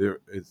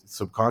it's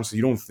subconscious,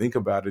 you don't think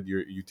about it,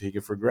 you take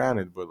it for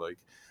granted, but like,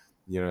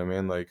 what I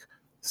mean, like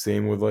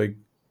same with like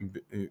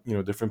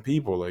different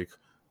people. Like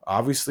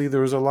obviously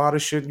there's a lot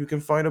of shit you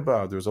can fight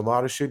about, there's a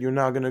lot of shit you're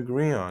not going to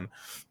agree on,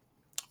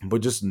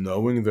 but just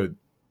knowing that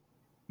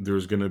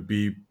there's gonna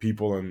be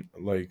people on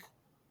like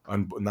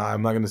on not,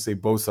 I'm not gonna say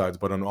both sides,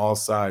 but on all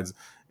sides,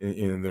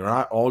 and they're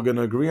not all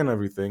gonna agree on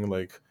everything.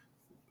 Like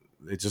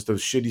it's just a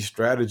shitty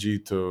strategy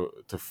to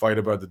fight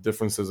about the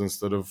differences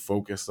instead of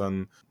focus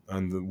on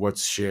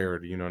what's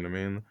shared. You know what I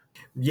mean?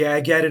 Yeah,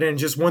 I get it. And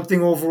just one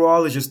thing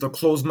overall is just the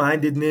closed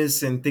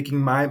mindedness and thinking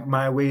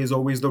my way is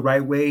always the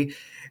right way.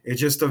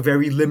 It's just a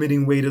very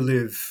limiting way to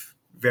live.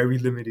 Very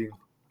limiting.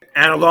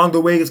 And along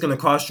the way, it's going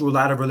to cost you a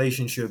lot of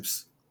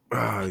relationships.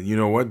 You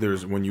know what?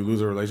 There's when you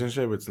lose a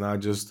relationship, it's not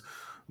just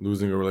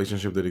losing a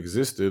relationship that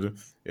existed.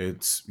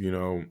 It's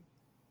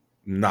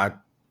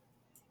not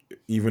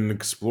even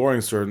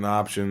exploring certain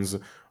options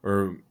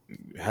or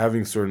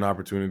having certain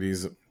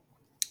opportunities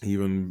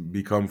even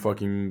become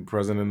fucking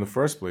present in the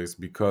first place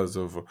because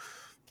of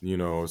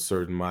a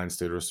certain mind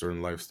state or a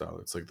certain lifestyle.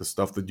 It's like the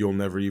stuff that you'll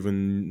never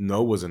even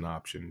know was an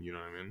option. You know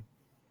what I mean?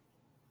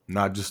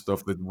 Not just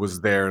stuff that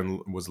was there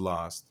and was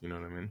lost. You know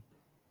what I mean?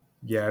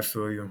 Yeah, I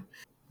feel you.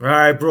 All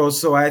right, bro.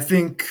 So I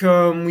think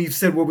we've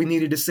said what we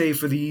needed to say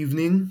for the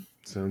evening.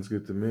 Sounds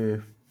good to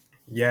me.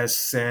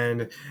 Yes,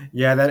 and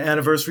yeah, that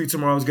anniversary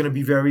tomorrow is going to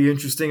be very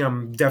interesting.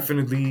 I'm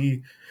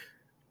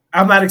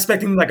not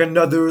expecting like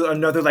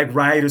another like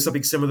riot or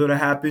something similar to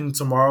happen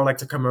tomorrow, like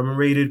to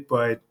commemorate it,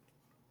 but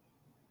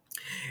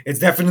it's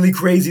definitely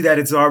crazy that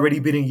it's already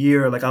been a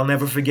year. Like I'll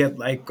never forget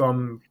like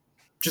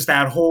just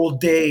that whole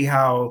day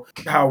how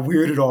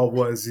weird it all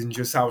was and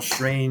just how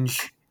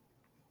strange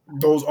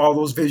those all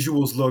those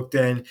visuals looked,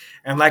 and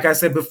like I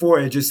said before,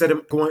 I just said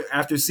going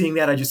after seeing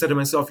that, I just said to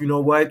myself, you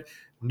know what?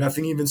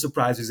 Nothing even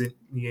surprises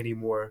me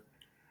anymore.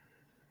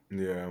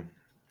 Yeah.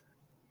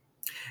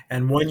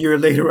 And 1 year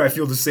later, I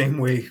feel the same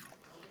way.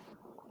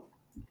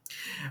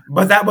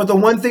 But the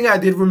one thing I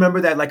did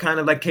remember that like kind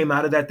of like came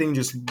out of that thing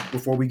just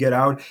before we get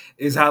out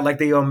is how like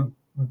they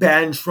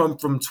banned Trump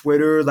from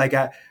Twitter. Like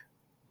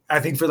I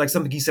think for like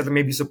something he said that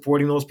maybe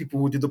supporting those people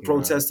who did the Yeah.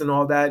 protest and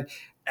all that.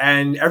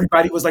 And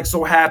everybody was like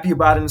so happy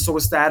about it and so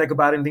ecstatic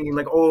about it and thinking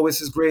like, oh,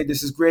 this is great,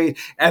 this is great.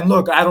 And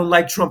look, I don't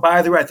like Trump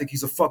either. I think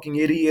he's a fucking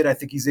idiot. I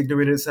think he's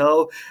ignorant as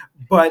hell.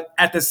 But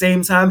at the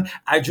same time,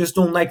 I just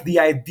don't like the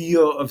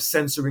idea of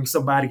censoring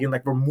somebody and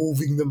like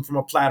removing them from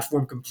a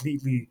platform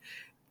completely.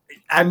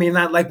 I may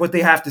not like what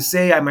they have to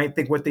say. I might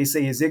think what they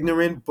say is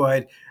ignorant,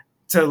 but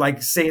to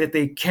like say that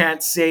they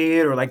can't say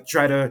it or like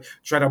try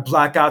to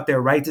block out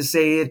their right to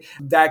say it,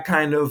 that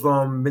kind of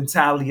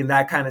mentality and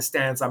that kind of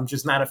stance, I'm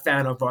just not a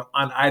fan of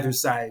on either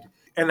side.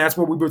 And that's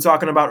what we were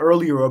talking about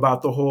earlier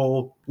about the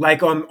whole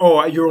like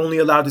oh, you're only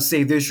allowed to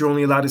say this, you're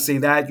only allowed to say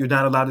that, you're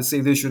not allowed to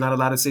say this, you're not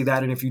allowed to say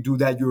that, and if you do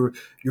that,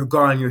 you're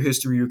gone, your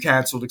history, you're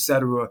canceled,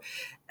 etc.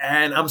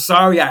 And I'm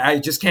sorry, I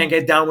just can't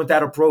get down with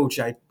that approach.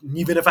 I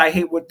even if I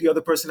hate what the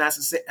other person has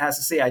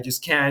to say, I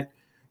just can't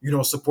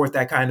support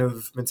that kind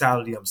of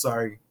mentality. I'm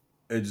sorry.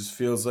 It just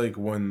feels like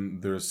when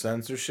there's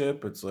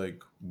censorship, it's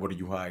like, what are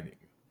you hiding?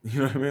 You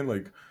know what I mean?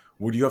 Like,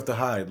 what do you have to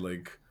hide?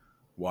 Like,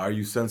 why are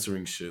you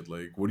censoring shit?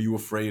 Like, what are you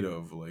afraid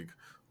of? Like,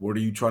 what are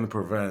you trying to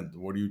prevent?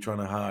 What are you trying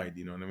to hide?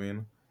 You know what I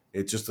mean?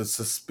 It's just a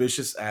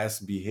suspicious ass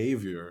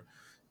behavior.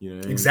 You know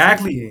what I mean? It's like,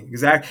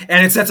 Exactly.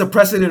 And it sets a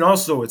precedent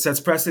also. It sets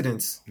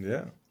precedents.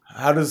 yeah.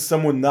 How does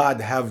someone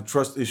not have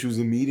trust issues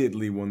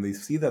immediately when they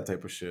see that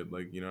type of shit?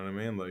 Like, you know what I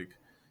mean? Like,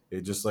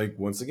 it just like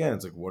once again,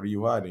 it's like, what are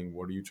you hiding?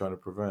 What are you trying to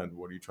prevent?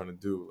 What are you trying to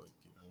do? Like,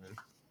 you know what I mean?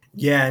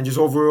 Yeah, and just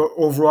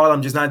overall,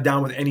 I'm just not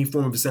down with any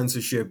form of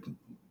censorship.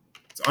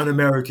 It's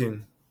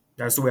un-American.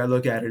 That's the way I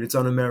look at it. It's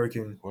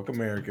un-American. Fuck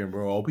American,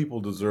 bro. All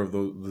people deserve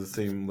the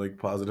same like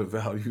positive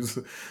values.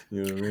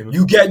 You know what I mean?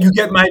 You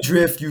get my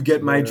drift. You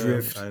get my Yeah,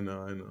 drift. I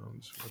know, I know. I'm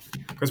just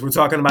fucking, Because we're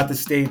talking about the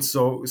states,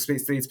 so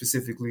state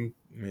specifically.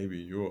 maybe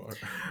you are.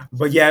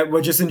 But yeah,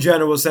 but just in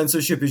general,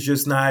 censorship is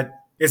just not.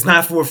 It's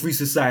not for a free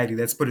society.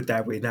 Let's put it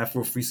that way. Not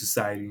for a free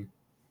society.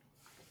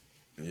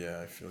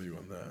 Yeah, I feel you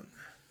on that.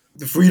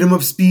 The freedom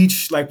of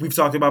speech, like we've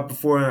talked about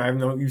before, and I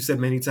know you've said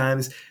many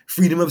times,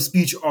 freedom of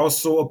speech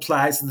also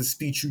applies to the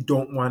speech you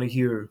don't want to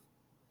hear.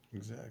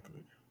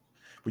 Exactly.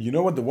 But you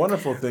know what? The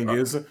wonderful thing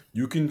is,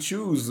 you can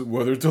choose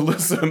whether to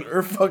listen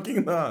or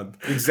fucking not.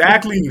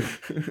 Exactly.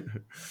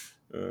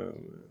 Uh,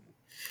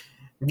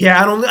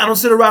 Yeah, I don't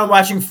sit around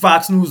watching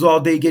Fox News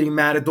all day getting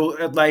mad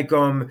at like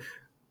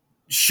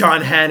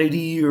Sean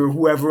Hannity or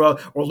whoever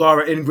or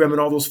Laura Ingraham and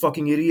all those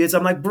fucking idiots.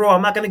 I'm like, bro,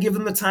 I'm not gonna give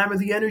them the time or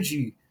the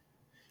energy.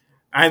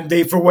 And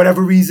they, for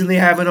whatever reason, they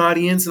have an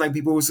audience and like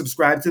people will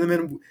subscribe to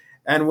them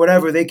and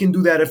whatever, they can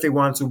do that if they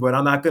want to, but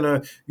I'm not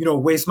gonna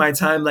waste my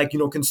time like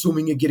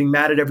consuming it, getting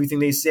mad at everything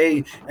they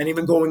say, and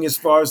even going as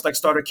far as like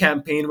start a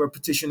campaign or a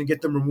petition to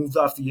get them removed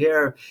off the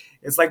air.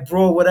 It's like,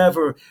 bro,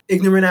 whatever.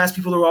 Ignorant ass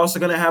people are also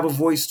gonna have a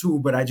voice too,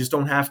 but I just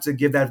don't have to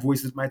give that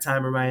voice my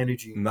time or my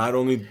energy. not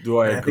only do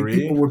I And I think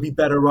people agree, would be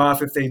better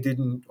off if they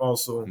didn't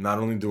also. not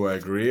only do I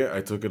agree,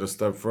 I took it a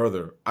step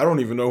further. I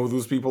don't even know who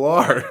those people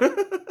are.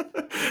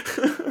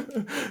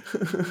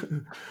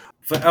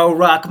 For El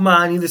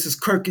Rachmani, this is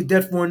Kirk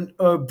Cadet for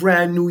a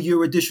brand new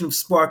year edition of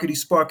Sparkity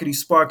Sparkity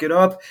Spark It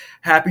Up.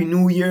 Happy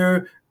New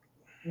Year.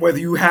 Whether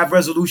you have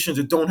resolutions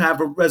or don't have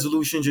a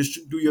resolution,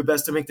 just do your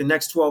best to make the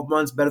next 12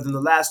 months better than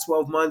the last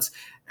 12 months.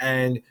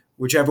 And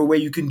whichever way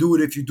you can do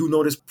it, if you do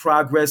notice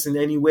progress in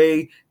any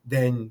way,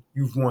 then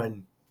you've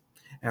won.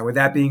 And with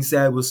that being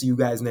said, we'll see you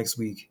guys next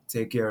week.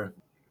 Take care.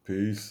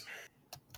 Peace.